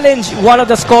challenge one of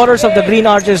the scorers of the Green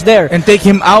Archers there. And take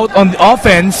him out on the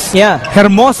offense. Yeah.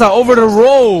 Hermosa over the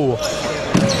row.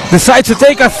 Decides to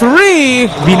take a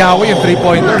three. Binawi yung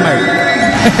three-pointer, Mike.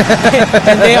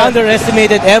 And they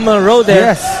underestimated Emil Rowe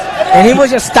there. Yes. And he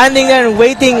was just standing there and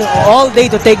waiting all day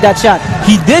to take that shot.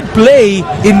 He did play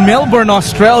in Melbourne,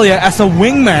 Australia as a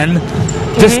wingman.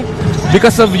 Just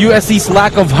because of USC's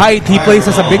lack of height, he plays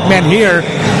as a big man here.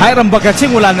 Hiram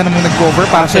Bagaching, wala na namang nag-cover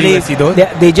para sa USC doon.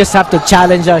 They just have to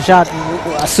challenge a shot.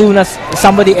 As soon as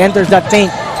somebody enters that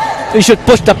paint, you should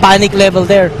push the panic level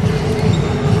there.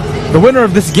 The winner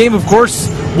of this game, of course,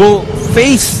 will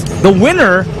face the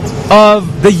winner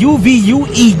of the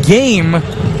UVUE game.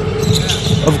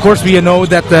 Of course, we know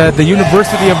that the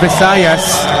University of Visayas,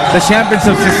 the champions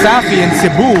of Sasafi and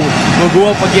Cebu, will go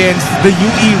up against the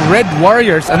UE Red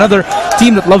Warriors, another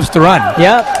team that loves to run.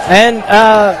 Yeah, and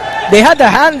they had a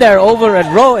hand there over at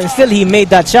Rowe, and still he made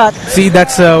that shot. See,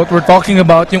 that's what we're talking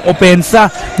about. Yung opensa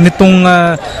nitong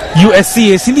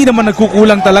USC is hindi naman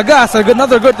nagkukulang talaga. So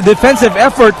another good defensive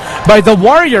effort by the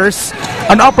Warriors.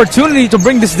 An opportunity to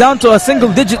bring this down to a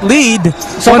single-digit lead.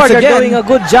 So far, they're doing a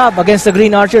good job against the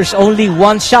Green Archers. Only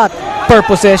one shot per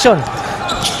possession.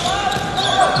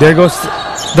 There goes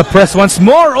the press once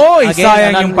more. Oh,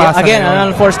 sayang yung pass. Again, an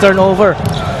unforced turnover.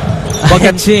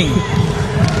 Bagaching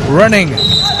running,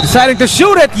 deciding to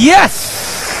shoot it. Yes!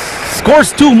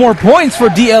 Scores 2 more points for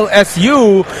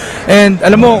DLSU. And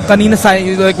alam mo, kanina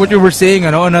like what you were saying,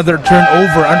 another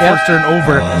turnover, unforced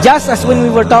turnover. Just as when we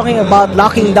were talking about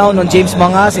locking down on James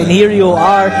Mangas, and here you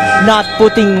are not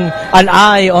putting an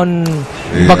eye on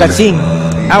Bagaching.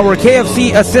 Our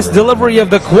KFC assist delivery of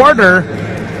the quarter.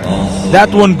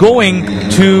 That one going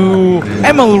to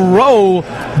Emil Rowe.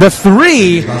 The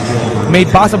 3 made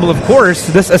possible, of course,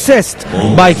 this assist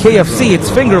by KFC. It's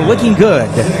finger looking good.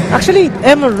 Actually,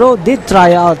 Emil Rowe did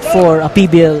try out for a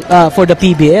PBL, for the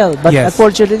PBL, but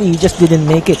unfortunately he just didn't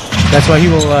make it. That's why he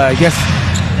will,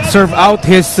 serve out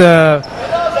his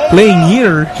playing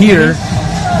year here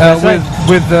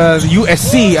with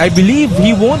USC. I believe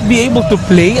he won't be able to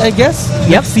play, I guess,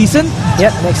 next season.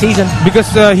 Yeah, next season.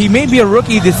 Because he may be a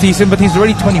rookie this season, but he's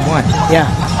already 21. Yeah.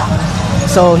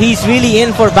 So he's really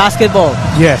in for basketball.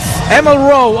 Yes. Emil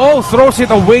Rowe, throws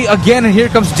it away again, and here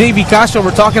comes JV Castro.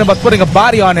 We're talking about putting a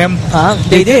body on him.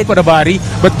 They did put a body,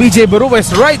 but PJ Barua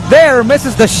is right there,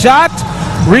 misses the shot.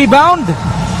 Rebound.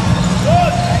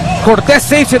 Cortez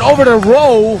saves it over to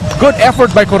Rowe. Good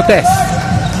effort by Cortez.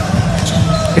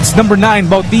 It's number 9,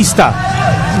 Bautista.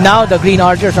 Now the Green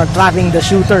Archers are trapping the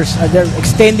shooters. They're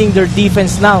extending their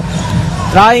defense now,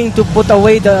 trying to put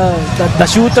away the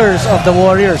shooters of the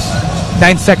Warriors.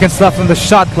 9 seconds left on the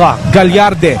shot clock.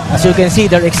 Gallarde. As you can see,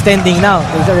 they're extending now.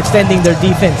 They're extending their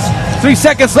defense. 3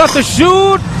 seconds left to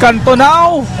shoot.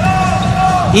 Cantonao.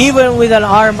 Even with an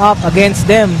arm up against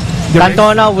them,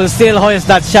 Cantonao will still hoist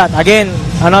that shot. Again,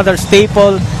 another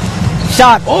staple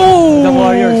shot. Oh, the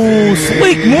Warriors.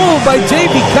 Slick move by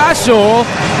JV Casio,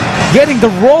 getting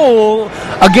the roll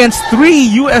against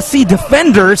 3 USC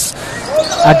defenders.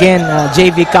 Again,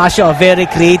 JV Casio, a very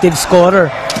creative scorer.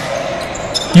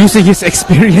 Using his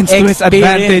experience to his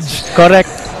advantage. Correct.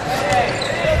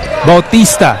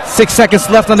 Bautista, 6 seconds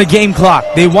left on the game clock.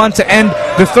 They want to end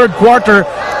the third quarter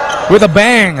with a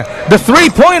bang. The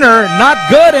three-pointer, not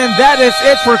good, and that is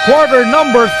it for quarter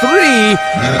number 3.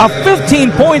 A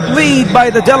 15-point lead by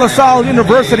the De La Salle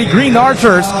University Green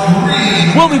Archers.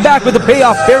 We'll be back with the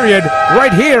payoff period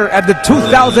right here at the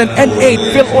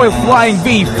 2008 Phil Oil Flying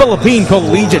V Philippine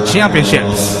Collegiate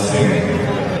Championships.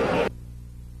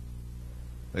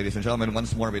 Ladies and gentlemen,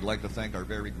 once more we'd like to thank our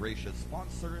very gracious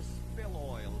sponsors, Phil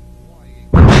Oil Flying.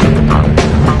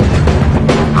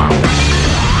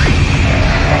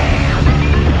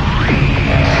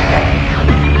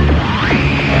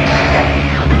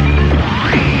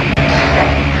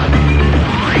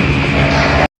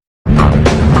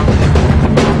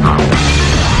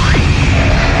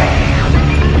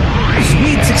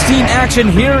 Action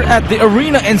here at the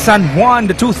arena in San Juan,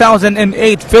 the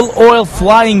 2008 Phil Oil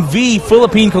Flying V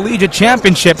Philippine Collegiate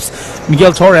Championships.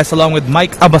 Miguel Torres along with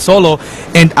Mike Abasolo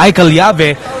and Aika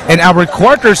Liave. And our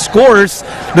quarter scores,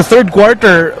 the third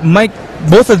quarter, Mike,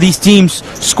 both of these teams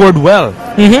scored well.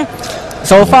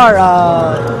 So far,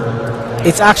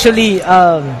 it's actually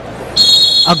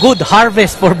a good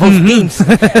harvest for both teams.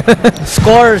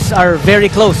 Scores are very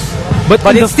close.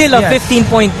 But it's still a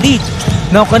 15-point lead.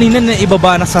 Now, kanina na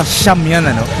ibaba na sa Siyam yan,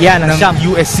 ano? Yeah, na ng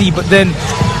Siyam. USC. But then,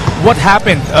 what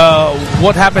happened?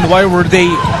 Why were they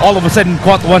all of a sudden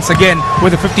caught once again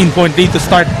with a 15-point lead to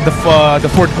start the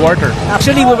fourth quarter?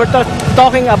 Actually, we were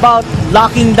talking about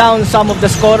locking down some of the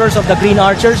scorers of the Green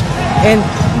Archers and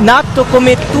not to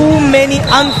commit too many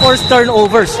unforced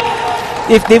turnovers.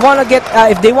 If they want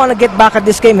to get back at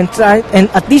this game and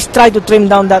at least try to trim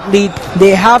down that lead,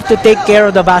 they have to take care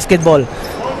of the basketball.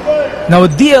 Now,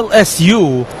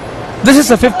 DLSU, this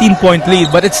is a 15-point lead,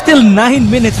 but it's still 9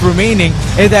 minutes remaining,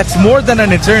 and that's more than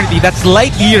an eternity. That's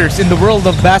light years in the world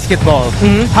of basketball.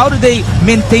 How do they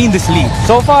maintain this lead?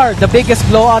 So far, the biggest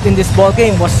blowout in this ball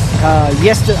game was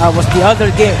was the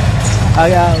other game.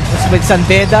 Was with San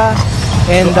Beda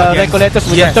and Recoletos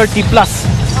with a 30-plus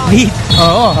lead.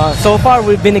 So far,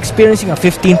 we've been experiencing a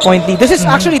 15-point lead. This is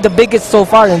actually the biggest so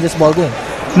far in this ball game.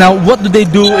 Now, what do they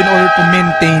do in order to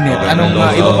maintain it? Anong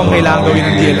iba pang kailangan gawin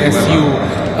ng DLSU?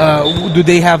 Do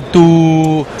they have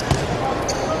to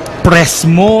press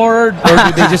more, or do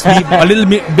they just be a little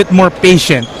bit more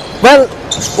patient? Well,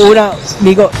 una,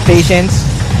 Migo, patience.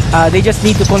 They just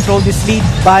need to control this lead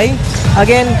by,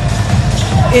 again,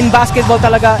 in basketball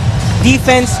talaga,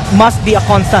 defense must be a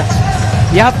constant.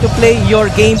 You have to play your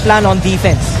game plan on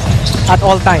defense at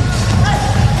all times.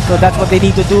 So that's what they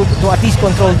need to do to at least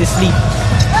control this lead.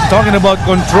 Talking about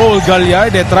control,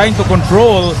 Gagliarde trying to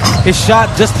control his shot,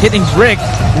 just hitting brick.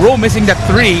 Rowe missing that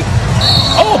three.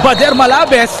 Oh, Bader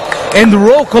Malabes and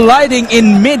Rowe colliding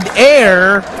in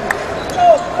mid-air.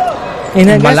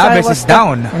 And Malabes is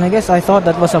down. And I guess I thought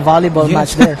that was a volleyball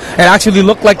match there. It actually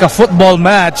looked like a football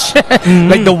match.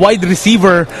 Like the wide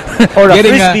receiver or a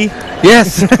getting frisbee.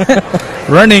 Yes.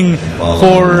 Running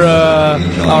for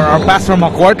our pass from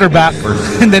a quarterback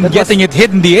and then getting it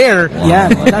hit in the air. Yeah,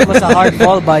 that was a hard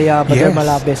ball by Bader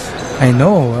Malabes. I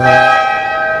know.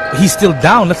 He's still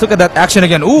down. Let's look at that action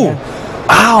again. Ooh!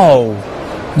 Yeah. Ow!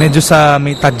 Medyo sa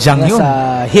may tadyang yun.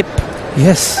 Sa hip.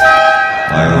 Yes.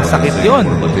 Masakit yun.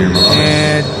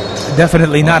 And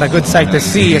definitely not a good sight to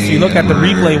see as you look at the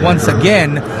replay once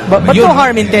again. But no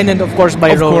harm intended, of course,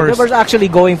 by Rowe. They were actually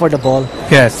going for the ball.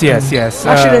 Yes.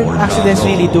 Accidents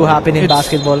really do happen in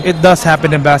basketball. It does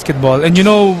happen in basketball. And you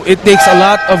know, it takes a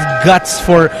lot of guts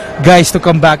for guys to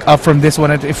come back up from this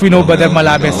one. And if we know Bader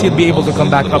Malabes, he'll be able to come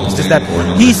back up. It's just that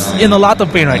he's in a lot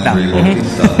of pain right now.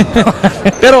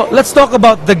 Pero let's talk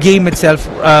about the game itself.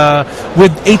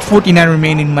 With 8:49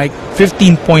 remaining, Mike,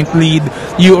 15-point lead.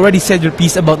 You already said your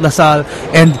piece about Salle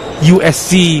and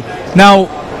USC. Now,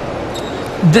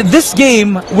 this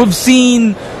game, we've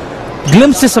seen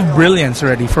glimpses of brilliance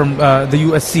already from the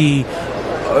USC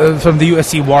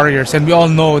Warriors, and we all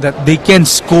know that they can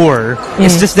score.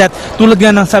 It's just that, tulad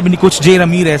nga ng sabi ni Coach Jay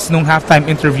Ramirez nung halftime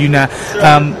interview na,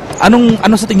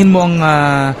 ano sa tingin mo ang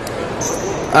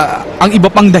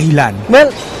iba pang dahilan? Well,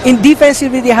 in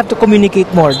defensively, they have to communicate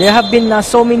more. There have been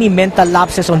so many mental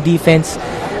lapses on defense.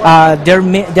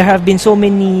 There have been so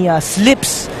many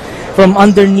slips from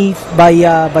underneath by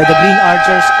the Green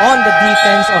Archers on the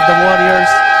defense of the Warriors.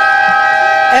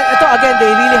 And ito, again, they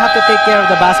really have to take care of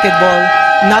the basketball,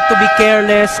 not to be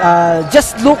careless.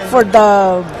 Just look for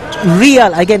the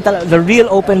real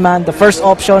open man, the first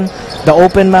option, the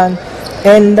open man,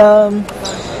 and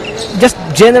just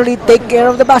generally take care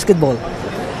of the basketball.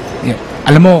 Yeah.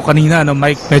 Alam mo, kanina,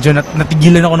 Mike, medyo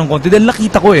natigilan ako ng konti dahil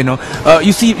nakita ko you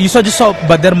just saw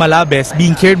Bader Malabes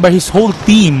being carried by his whole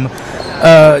team.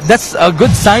 That's a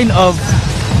good sign of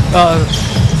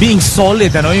being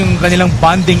solid, yung kanilang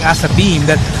bonding as a team,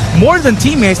 that more than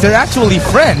teammates, they're actually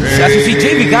friends. As you see,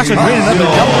 JV Casio doing another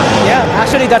jumper. Yeah,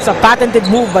 actually that's a patented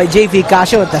move by JV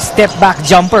Casio, the step back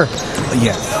jumper.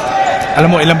 Yes.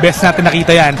 Alam mo, ilang beses natin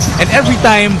nakita yan. And every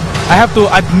time, I have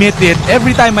to admit it,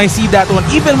 every time I see that one,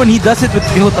 even when he does it with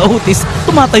Pilota Otis,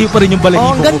 tumatayo pa rin yung balahibo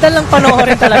ko. Ang ganda lang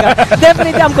panoorin talaga.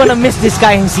 Definitely, I'm gonna miss this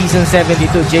guy in season 72,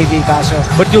 JV Casio.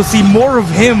 But you'll see more of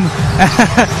him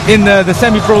in the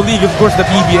semi-pro league, of course, the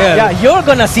PBL. Yeah, you're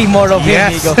gonna see more of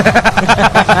him, Migo.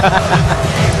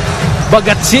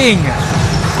 Bagatsing.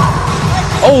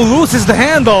 Oh, loses the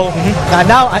handle.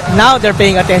 Now they're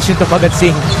paying attention to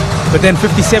Bagatsing. But then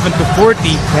 57 to 40,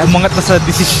 umangat na sa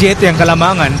 17 ang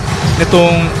kalamangan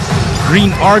nitong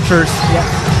Green Archers. Yeah.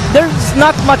 There's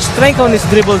not much strength on his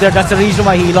dribble there. That's the reason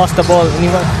why he lost the ball.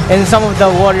 And some of the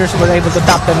Warriors were able to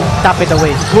tap it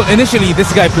away. Well, initially,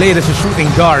 this guy played as a shooting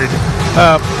guard.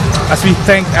 As we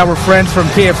thank our friends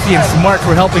from KFC and Smart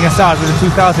for helping us out with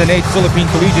the 2008 Philippine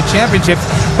Collegiate Championship.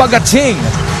 Bagatsing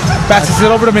passes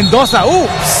it over to Mendoza.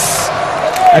 Oops!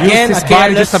 Again, a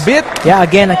careless, just a bit. Yeah,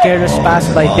 again, a careless pass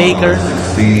by Baker.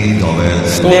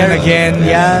 Stolen again.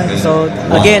 Yeah, so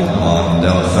again,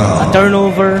 a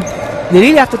turnover. They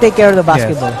really have to take care of the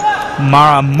basketball. Yes.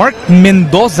 Mark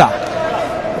Mendoza,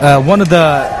 one of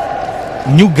the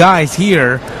new guys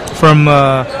here from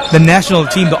the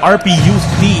national team, the RP Youth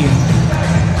team.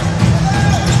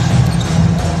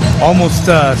 Almost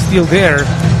still there,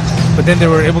 but then they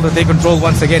were able to take control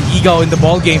once again. Igao in the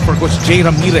ball game for Coach Jay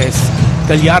Ramirez.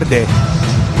 Gagliarde.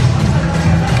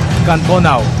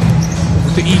 Cantonao.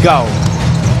 Over to Igao.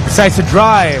 Decides to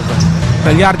drive.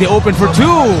 Gagliarde open for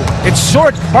two. It's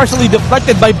short, partially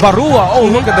deflected by Barua. Oh,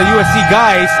 look at the USC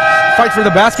guys fight for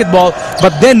the basketball.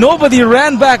 But then nobody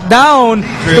ran back down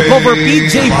to cover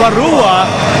PJ Barua.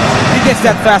 He gets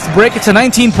that fast break. It's a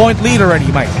 19-point lead already,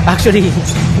 Mike. Actually,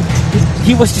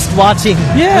 he was just watching.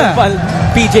 Yeah. While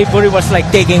PJ Barua was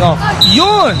like taking off.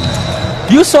 Yun!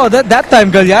 You saw that time,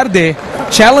 Gagliarde.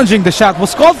 challenging the shot,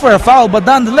 was called for a foul, but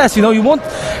nonetheless, you know, you won't.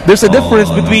 There's a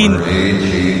difference between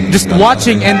just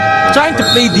watching and trying to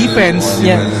play defense,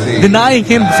 denying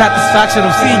him the satisfaction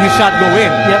of seeing his shot go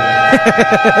in.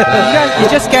 You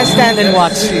just can't stand and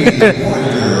watch.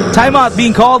 Timeout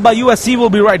being called by USC. We'll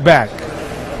be right back.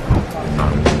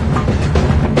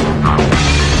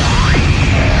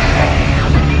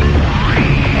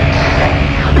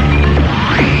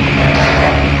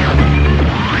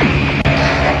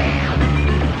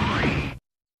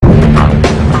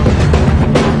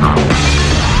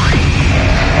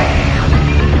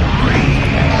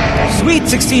 Sweet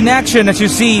 16 action as you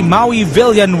see Maui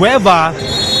Villanueva,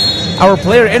 our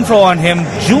player info on him,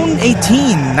 June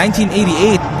 18,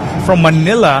 1988, from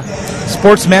Manila.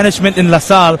 Sports management in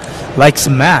LaSalle, likes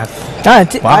math.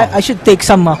 I should take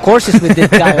some courses with this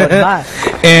guy on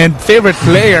math. And favorite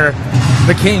player,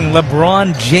 the king,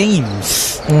 LeBron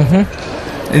James.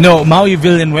 You know, Maui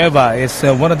Villanueva is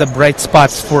one of the bright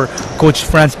spots for Coach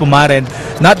Franz Pumaren,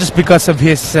 not just because of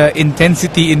his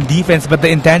intensity in defense, but the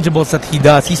intangibles that he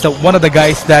does. He's one of the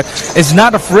guys that is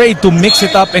not afraid to mix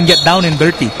it up and get down and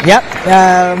dirty.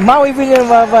 Yep. Maui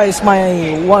Villanueva is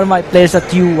one of my players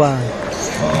that you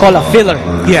call a filler.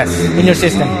 Yes. In your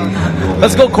system.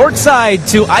 Let's go courtside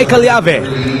to Aikaliave.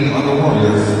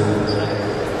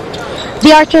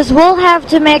 The Archers will have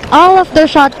to make all of their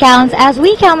shot counts as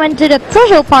we come into the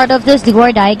crucial part of this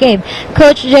do-or-die game.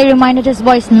 Coach Jay reminded his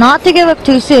boys not to give up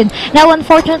too soon. Now,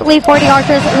 unfortunately for the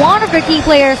Archers, one of their key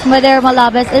players, Mader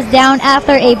Malabes, is down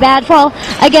after a bad fall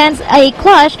against a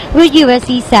clash with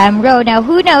USC Sam Rowe. Now,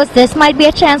 who knows, this might be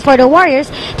a chance for the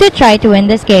Warriors to try to win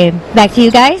this game. Back to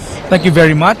you guys. Thank you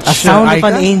very much. A sound of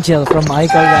an angel from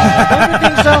Aikaliave. Don't you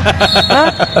think so?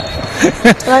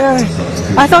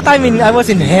 I thought I was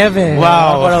in heaven. Wow.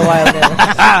 For a while there.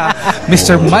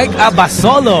 Mr. Mike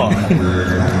Abasolo.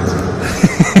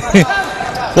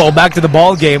 Well, back to the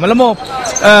ball game. Alam mo,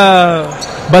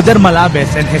 Bader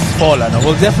Malabes and his fall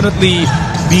will definitely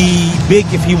be big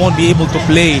if he won't be able to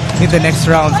play in the next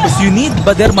round, because you need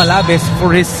Bader Malabes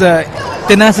for his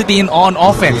tenacity on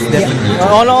offense.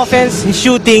 On offense, his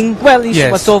shooting, well,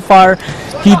 but so far,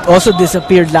 he also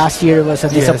disappeared last year. It was a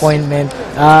disappointment.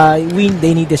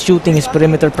 They need the shooting, his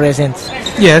perimeter presence.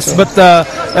 Yes, but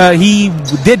he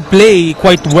did play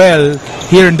quite well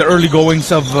here in the early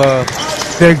goings of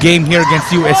their game here against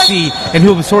USC, and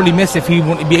he'll be sorely missed if he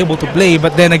won't be able to play.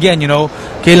 But then again, you know,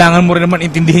 kailangan mo rin naman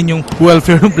intindihin yung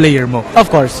welfare ng player mo.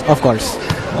 Of course.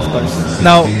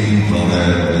 Now,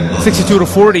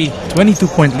 62-40,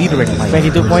 22-point lead already.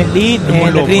 22-point lead,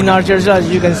 and the Green Archers, as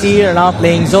you can see, are now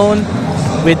playing zone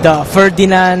with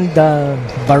Ferdinand,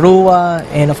 Barua,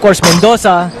 and of course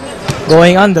Mendoza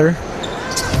going under.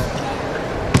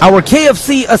 Our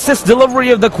KFC assist delivery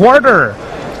of the quarter.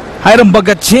 Hiram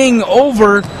Bagaching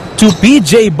over to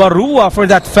PJ Barua for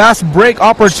that fast break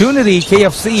opportunity.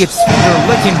 KFC, it's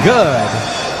looking good.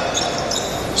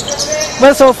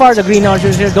 Well, so far the Green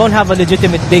Archers here don't have a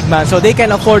legitimate big man, so they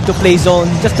can afford to play zone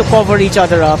just to cover each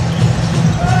other up.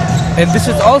 And this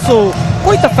is also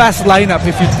quite a fast lineup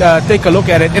if you take a look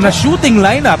at it. In a shooting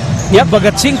lineup,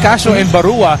 Bagaching, Casio, and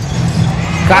Barua.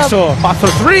 Casio, pass for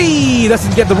three,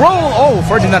 doesn't get the roll. Oh,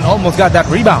 Ferdinand almost got that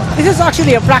rebound. This is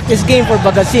actually a practice game for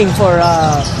Bagaching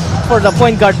for the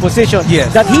point guard position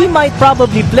that he might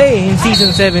probably play in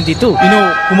season 72. You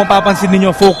know, kung mapapansin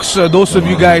ninyo, folks, those of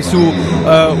you guys who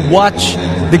watch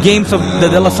the games of the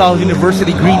De La Salle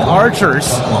University Green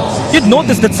Archers, you'd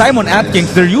notice that Simon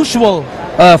Atkins, their usual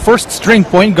first-string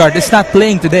point guard, is not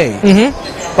playing today.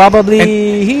 Probably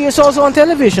he is also on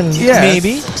television,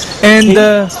 maybe. And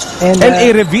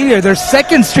L.A. Revilla, their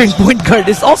second-string point guard,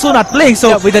 is also not playing.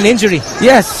 So with an injury.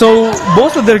 Yes, so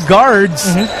both of their guards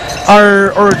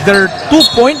or their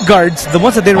 2-point guards, the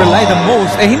ones that they rely the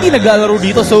most, hindi naglalaro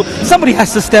dito. So somebody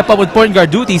has to step up with point guard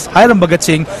duties. Hiram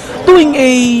Bagaching doing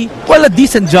a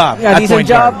decent job. Yeah, decent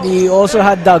job. Guard. He also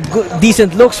had the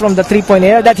decent looks from the 3-point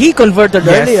area that he converted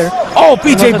earlier. Oh,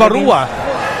 PJ Barua.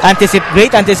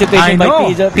 Great anticipation by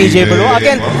PJ Barua.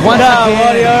 Again, the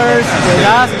Warriors will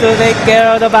have to take care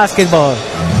of the basketball.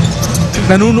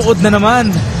 Nanunood na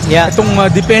naman itong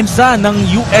depensa ng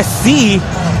USC.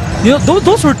 You know,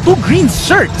 those were two green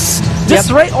shirts.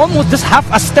 Just almost just half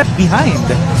a step behind.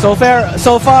 So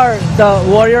far, the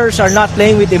Warriors are not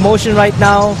playing with emotion right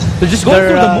now. They're just going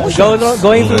through the motion.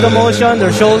 Going through the motion.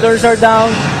 Their shoulders are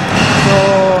down. So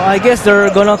I guess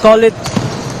they're gonna call it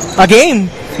a game.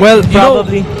 Well,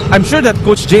 probably. I'm sure that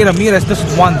Coach Jay Ramirez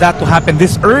doesn't want that to happen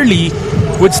this early.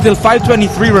 With still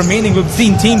 5:23 remaining, we've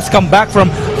seen teams come back from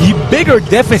bigger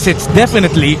deficits,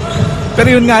 definitely. Pero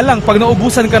yun nga lang, pag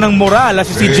naubusan ka ng moral, as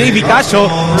you see JV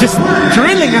Casio just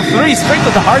drilling a three straight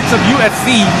to the hearts of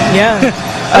USC. Yeah.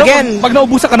 Again, pag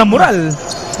naubusan ka ng moral,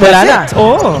 wala na.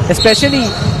 Oh. Especially,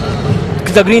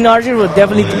 the Green Archers will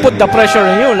definitely put the pressure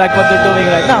on you like what they're doing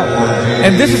right now.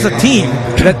 And this is a team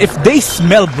that if they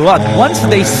smell blood, once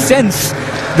they sense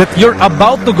that you're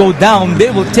about to go down,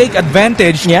 they will take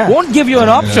advantage. Yeah. Won't give you an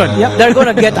option. Yep, they're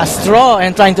gonna get a straw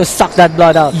and trying to suck that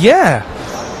blood out. Yeah.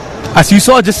 As you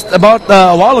saw just about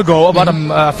a while ago, about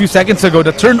a few seconds ago,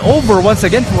 the turnover once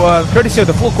again, courtesy of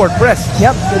the full court press.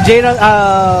 Yep,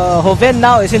 Hoven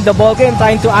now is in the ball game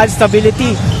trying to add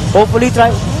stability. Hopefully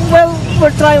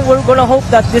we're gonna hope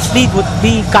that this lead would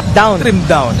be cut down. Trimmed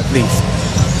down at least.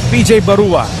 PJ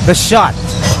Barua, the shot.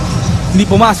 Hindi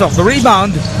pumasok. The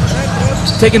rebound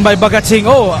taken by Bagatsing.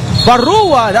 Oh,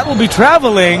 Barua, that will be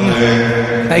traveling.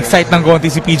 Na-excite ng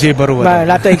konti si PJ Barua.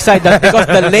 Not to excite that because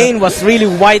the lane was really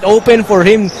wide open for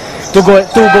him to go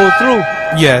through.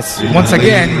 Yes, once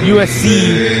again,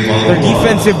 USC, their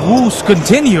defensive woes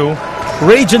continue.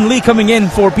 Rajan Lee coming in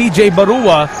for PJ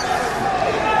Barua.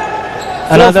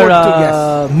 Another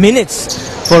minutes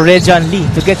for Rajan Lee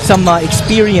to get some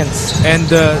experience. And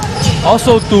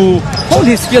also to hone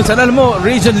his skills. And alam mo,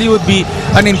 Rajan Lee would be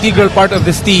an integral part of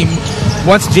this team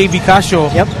once JV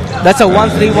Casio. Yep, that's a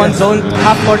 1-3-1 zone,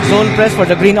 half-court zone press for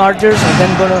the Green Archers, and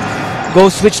then gonna go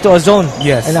switch to a zone.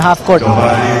 Yes. In a half-court.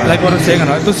 Like what I'm saying,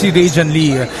 ito si Rajan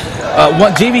Lee.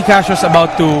 JV Casio is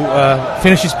about to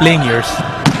finish his playing years.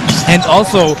 And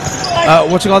also,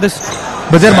 what you call this?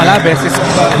 Bader Malabes is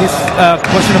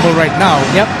questionable right now.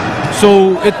 Yep.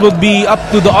 So it would be up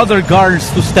to the other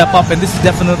guards to step up, and this is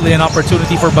definitely an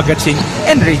opportunity for Bagatsing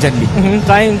and Rajan Lee.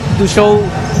 Trying to show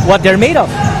what they're made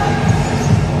of.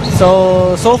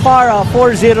 So far, a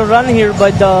 4-0 run here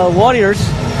by the Warriors.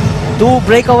 2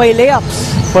 breakaway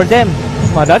layups for them.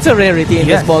 Well, that's a rarity in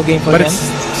this ball game for them. But it's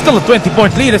still a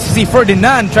 20-point lead. As you see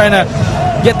Ferdinand trying to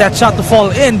get that shot to fall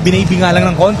in. Binibi nga lang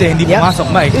ng konti, hindi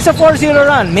pumasok, Mike. It's a 4-0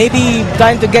 run. Maybe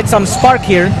trying to get some spark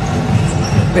here.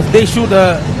 If they shoot,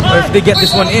 or if they get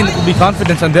this one in, it will be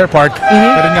confidence on their part.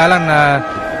 Pero nga lang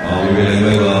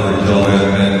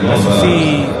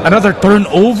see another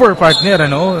turnover partner,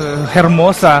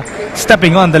 Hermosa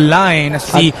stepping on the line.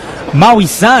 See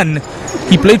Maui-san,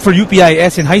 he played for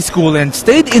UPIS in high school and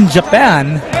stayed in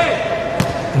Japan.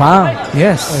 Wow.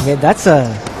 Yes. Okay, that's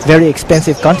a very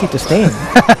expensive country to stay in.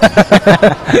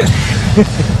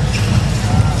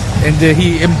 And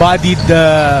he embodied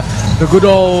the good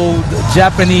old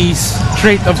Japanese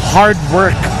trait of hard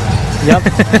work. Yep.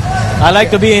 I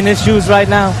like to be in his shoes right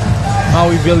now.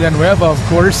 Maui Villanueva, of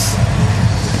course.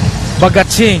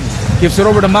 Bagatsing gives it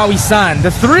over to Maui-san. The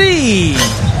 3!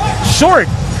 Short.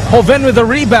 Hoven with the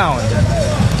rebound.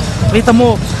 Kita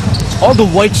mo, all the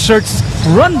white shirts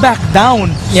run back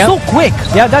down so quick.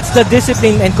 Yeah, that's the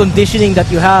discipline and conditioning that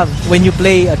you have when you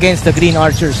play against the Green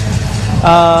Archers.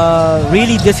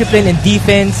 Really discipline and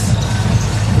defense.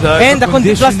 The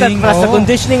conditioning,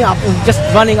 just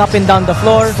running up and down the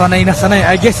floor. Sanay na sanay.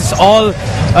 I guess it's all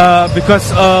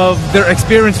because of their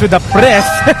experience with the press.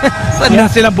 Saan na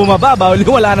silang bumababa?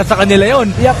 Wala na sa kanila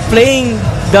yun. Yeah, playing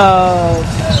the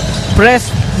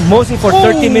press mostly for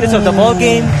 30 minutes of the ball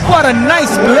game. What a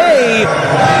nice play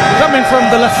coming from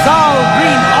the Salle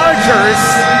Green Archers.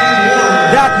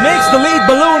 That makes the lead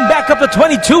balloon back up to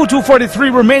 22, 2:43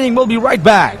 remaining. We'll be right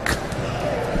back.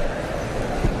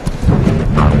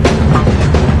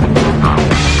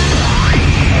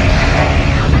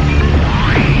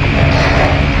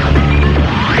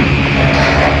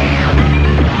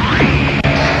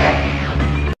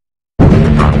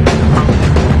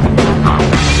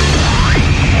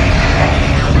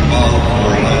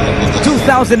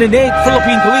 The 2008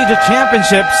 Philippine Collegiate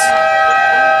Championships.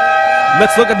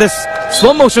 Let's look at this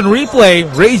slow motion replay.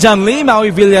 Rajan Lee,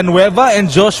 Maui Villanueva, and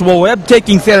Joshua Webb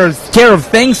taking care of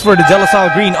things for the De La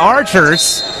Salle Green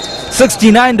Archers.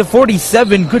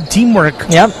 69-47, good teamwork.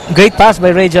 Yep, great pass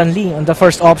by Rajan Lee on the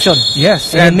first option.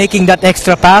 Yes, and making that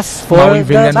extra pass for Maui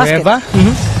the Villanueva.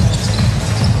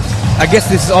 I guess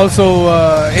this is also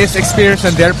his experience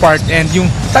on their part, and yung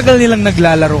tagal nilang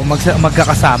naglalaro,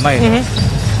 magkakasama eh.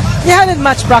 They hadn't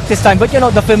much practice time, but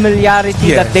the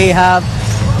familiarity that they have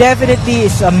definitely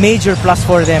is a major plus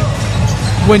for them.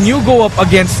 When you go up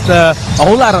against a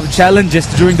whole lot of challenges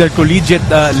during their collegiate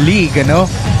league,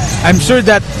 I'm sure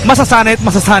that masasanay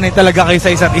talaga kayo sa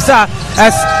isa't isa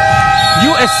as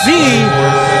USC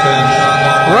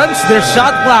runs their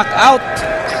shot clock out.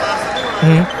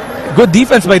 Good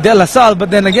defense by De La Salle, but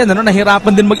then again,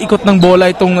 nahirapan din mag-ikot ng bola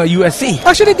itong USC.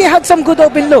 Actually, they had some good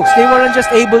open looks. They weren't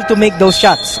just able to make those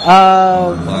shots.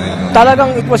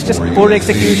 Talagang it was just poor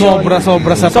execution. Sobra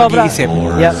sa pag-iisip.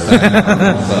 Yeah.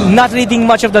 Not reading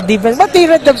much of the defense, but they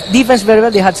read the defense very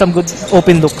well. They had some good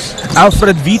open looks.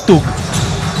 Alfred Vitug,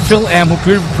 Phil M,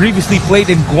 who previously played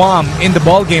in Guam in the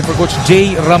ball game for Coach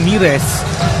Jay Ramirez.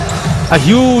 A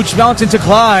huge mountain to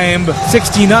climb.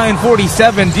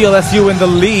 69-47, DLSU in the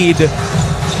lead.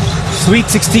 Sweet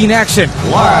 16 action.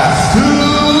 Last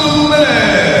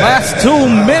 2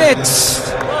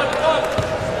 minutes.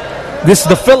 This is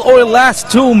the Phil Oil last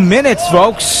 2 minutes,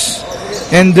 folks.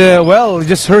 And, well,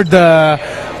 just heard the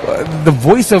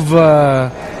voice of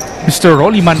Mr.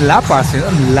 Rolly Manlapas.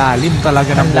 Ang lalim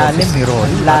talaga ng boses ni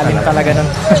Rolly. Lalim talaga ng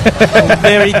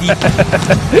very deep.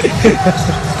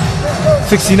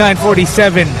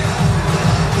 69-47.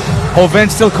 Oven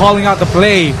still calling out the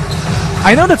play.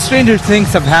 I know that stranger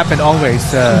things have happened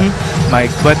always,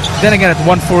 Mike, but then again, at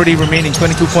 140 remaining,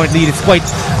 22-point lead, it's quite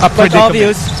a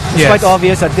predicament. It's quite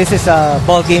obvious that this is a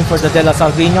ball game for the De La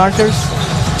Salle Green Yarters,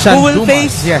 who will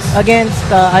face against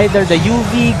either the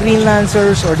UV Green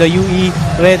Lancers or the UE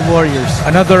Red Warriors.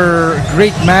 Another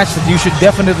great match that you should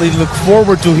definitely look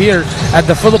forward to here at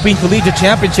the Philippine Collegiate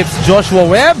Championships. Joshua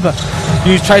Webb,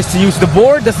 he tries to use the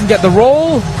board, doesn't get the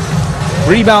roll.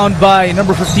 Rebound by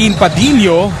number 15,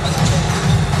 Padillo.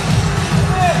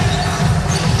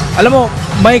 Alam mo,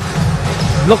 Mike,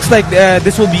 looks like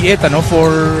this will be it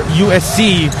for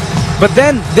USC. But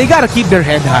then, they gotta keep their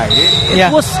head high.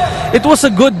 It was a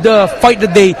good fight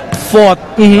that they fought,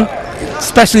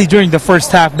 especially during the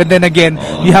first half. But then again,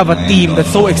 you have a team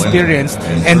that's so experienced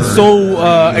and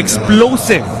so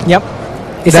explosive. Yep.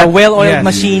 It's a well-oiled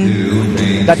machine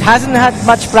that hasn't had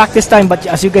much practice time, but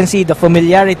as you can see, the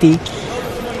familiarity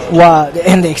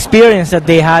and the experience that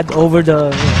they had over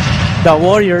the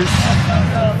Warriors.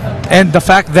 And the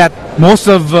fact that most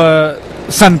of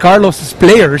San Carlos's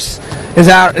players is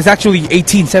actually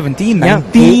 18, 17,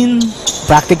 19.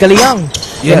 Practically young.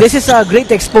 Yes. And this is a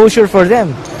great exposure for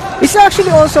them. It's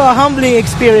actually also a humbling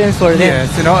experience for them.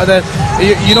 Yes, that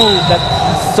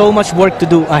so much work to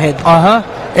do ahead.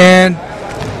 And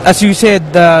as you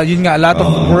said, yun nga, a lot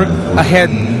of work ahead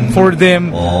for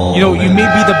them. You may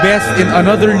be the best in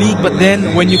another league, but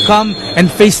then when you come and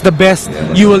face the best,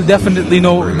 you will definitely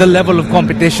know the level of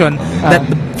competition that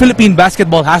the Philippine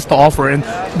basketball has to offer. And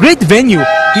great venue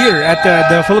here at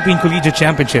the Philippine Collegiate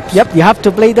Championships. Yep, you have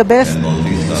to play the best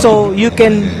so you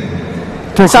can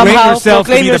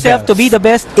proclaim yourself to be the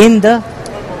best in the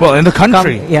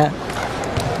country.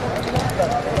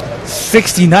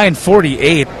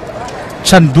 69-48.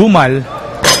 Chandumal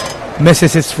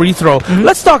misses his free throw.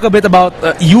 Let's talk a bit about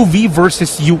UV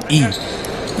versus UE.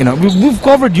 We've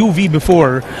covered UV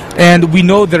before, and we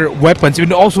know their weapons.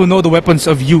 We also know the weapons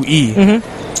of UE.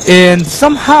 And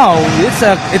somehow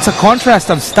it's a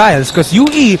contrast of styles, because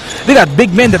UE, they got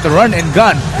big men that run and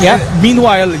gun.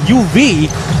 Meanwhile, UV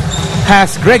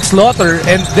has Greg Slaughter,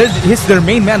 and he's their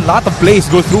main man. A lot of plays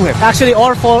go through him. Actually,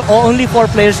 only 4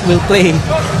 players will play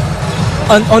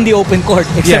on the open court,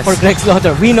 except for Greg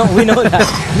Slaughter. We know that.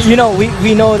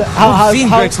 we know that how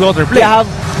Greg Slaughter play.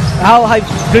 How I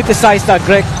criticized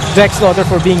Greg Slaughter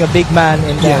for being a big man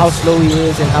and how slow he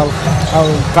is and how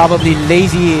probably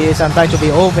lazy he is. I'm trying to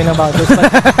be open about this.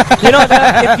 But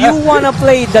if you want to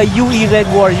play the UE Red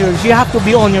Warriors, you have to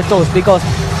be on your toes, because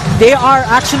they are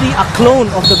actually a clone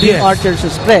of the Green Archers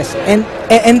Express. And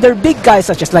they're big guys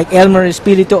such as like Elmer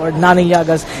Espiritu or Nani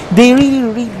Llagas. They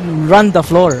really run the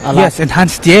floor a lot. Yes, and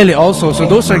Hans Tiele also. So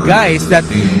those are guys that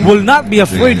will not be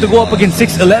afraid to go up against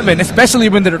 6'11", especially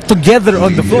when they're together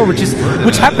on the floor,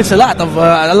 which happens a lot of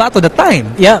the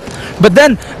time. Yeah. But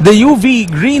then the UV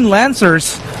Green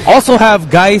Lancers also have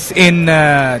guys in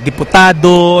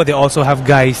Diputado. They also have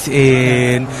guys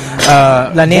in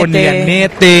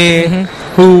Lanete,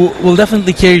 who will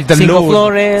definitely carry the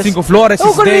load. Cinco Flores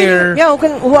is there.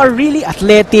 Who are really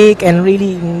athletic and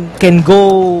really can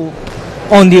go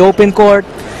on the open court.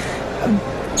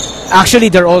 Actually,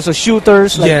 they're also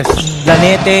shooters like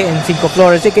Lanete and Cinco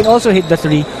Flores. They can also hit the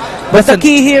three. But the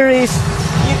key here is,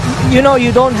 you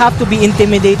don't have to be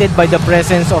intimidated by the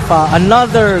presence of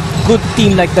another good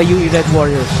team like the UE Red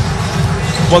Warriors.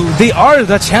 Well, they are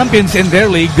the champions in their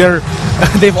league.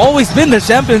 They've always been the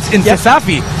champions in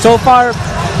CESAFI. So far,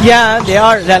 they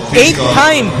are the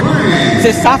 8-time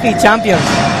CESAFI champions.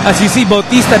 As you see,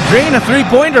 Bautista drain a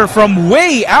three-pointer from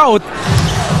way out.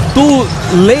 Too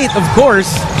late, of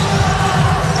course,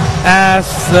 as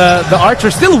the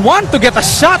Archers still want to get a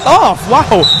shot off.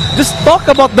 Wow, just talk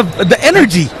about the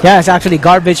energy. Yeah, it's actually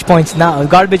garbage points now.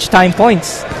 Garbage time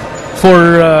points.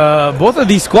 for both of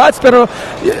these squads. Pero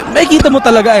makita mo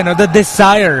talaga, the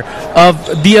desire of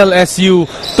DLSU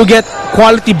to get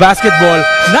quality basketball,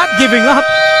 not giving up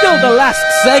till the last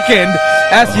second.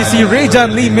 As you see,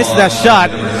 Rajan Lee missed that shot.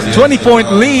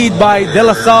 20-point lead by De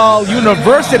La Salle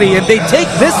University, and they take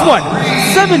this one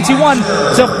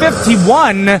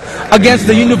 71-51 against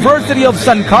the University of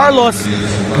San Carlos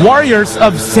Warriors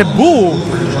of Cebu.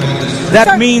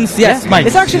 That means, yes, Mike.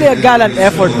 It's actually a gallant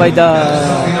effort by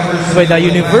the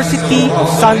University of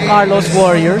San Carlos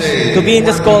Warriors to be in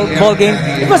this ball game.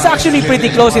 It was actually pretty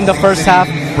close in the first half,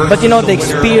 but the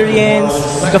experience,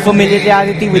 the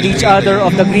familiarity with each other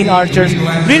of the Green Archers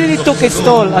really took its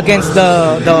toll against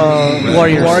the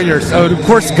Warriors. Of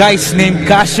course, guys named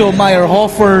Casio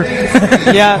Meyerhofer,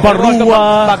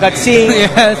 Barua, Bagat Singh.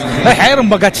 Yes, Hiram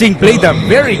Bagat Singh played a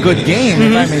very good game,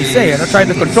 if I may say, and trying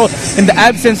to control. In the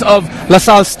absence of La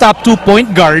Salle's top 2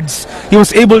 point guards, he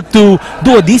was able to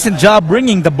do a decent job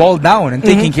bringing the ball down and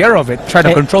taking care of it, try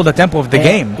to control the tempo of the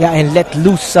game. Yeah, and let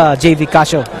loose JV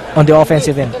Casio on the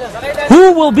offensive end.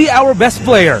 Who will be our best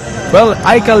player? Well,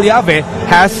 Aika Liave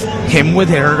has him with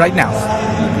her right now.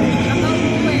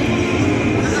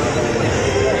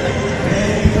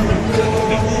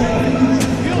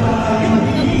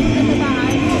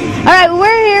 Alright,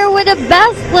 we're here with the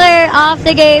best player of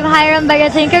the game, Hiram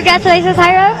Bagating. Congratulations,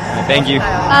 Hiram. Thank you.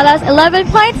 That's 11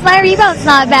 points, 9 rebounds,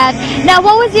 not bad. Now,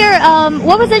 what was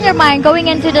in your mind going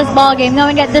into this ball game,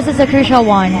 knowing that this is a crucial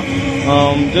one?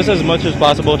 Just as much as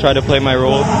possible, try to play my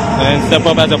role and step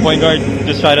up as a point guard.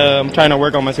 I'm trying to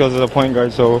work on my skills as a point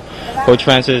guard. So Coach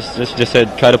Francis just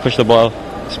said, try to push the ball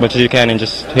as much as you can and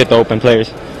just hit the open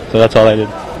players. So that's all I did.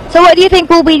 So what do you think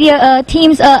will be the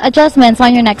team's adjustments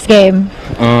on your next game?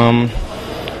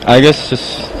 I guess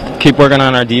just keep working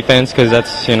on our defense, because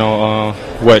that's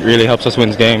what really helps us win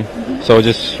this game. So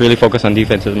just really focus on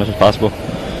defense as much as possible.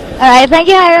 All right, thank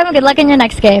you, Hiram. Good luck in your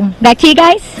next game. Back to you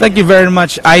guys. Thank you very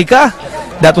much, Aika.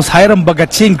 That was Hiram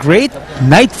Bagachin. Great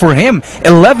night for him.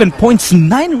 11 points,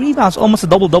 9 rebounds, almost a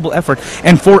double-double effort,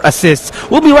 and 4 assists.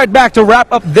 We'll be right back to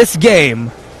wrap up this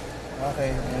game.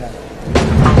 Okay.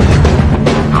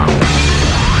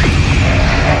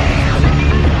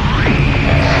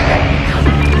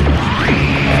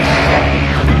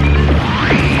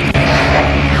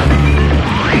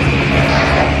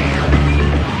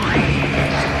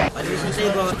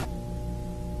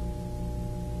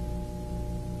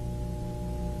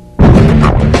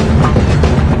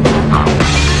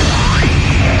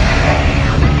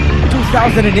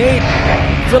 2008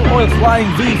 Phil Oil Flying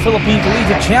V Philippine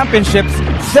Collegiate Championships,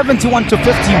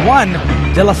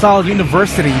 71-51. De La Salle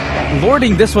University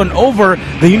lording this one over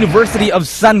the University of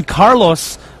San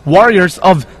Carlos Warriors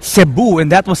of Cebu,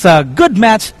 and that was a good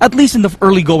match, at least in the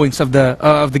early goings of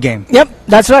the game. Yep,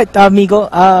 that's right, amigo.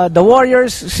 The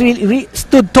Warriors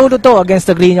stood toe-to-toe against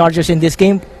the Green Archers in this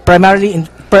game, primarily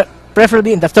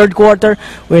preferably in the third quarter,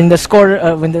 when their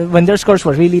scores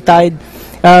were really tied.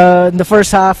 In the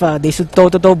first half, they stood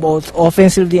toe-to-toe both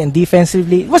offensively and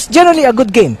defensively. It was generally a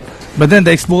good game. But then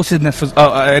the explosiveness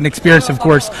and experience, of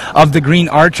course, of the Green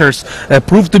Archers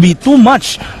proved to be too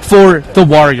much for the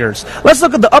Warriors. Let's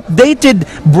look at the updated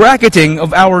bracketing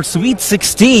of our Sweet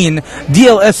 16.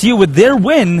 DLSU, with their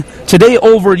win today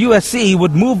over USC,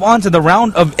 would move on to the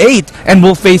round of 8 and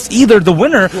will face either the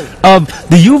winner of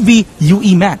the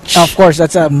UV-UE match. Of course,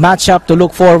 that's a matchup to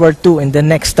look forward to in the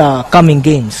next coming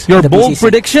games. Your bold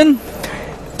prediction?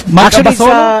 Actually,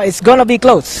 it's gonna be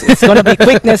close. It's gonna be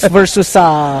quickness versus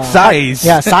size.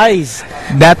 Yeah, size.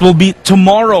 That will be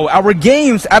tomorrow. Our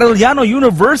games at Arellano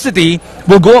University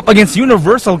will go up against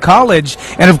Universal College,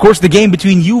 and of course the game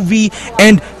between UV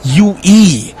and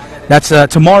UE. That's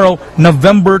tomorrow,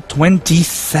 November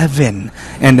 27.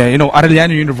 And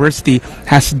Arellano University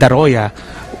has Daroya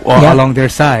along their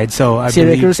side, so I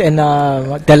Syracuse and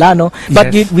Delano.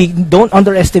 But Yes. we don't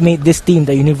underestimate this team,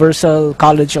 the Universal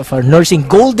College of Nursing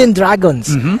Golden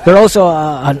Dragons. They're also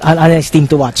a nice team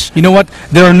to watch. You know what?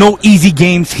 There are no easy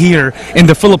games here in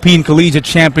the Philippine Collegiate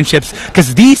Championships,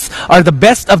 because these are the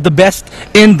best of the best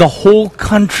in the whole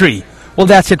country. Well,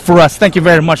 that's it for us. Thank you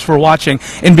very much for watching.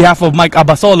 In behalf of Mike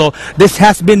Abasolo, this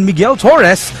has been Miguel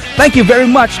Torres. Thank you very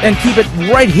much, and keep it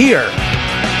right here.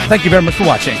 Thank you very much for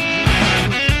watching.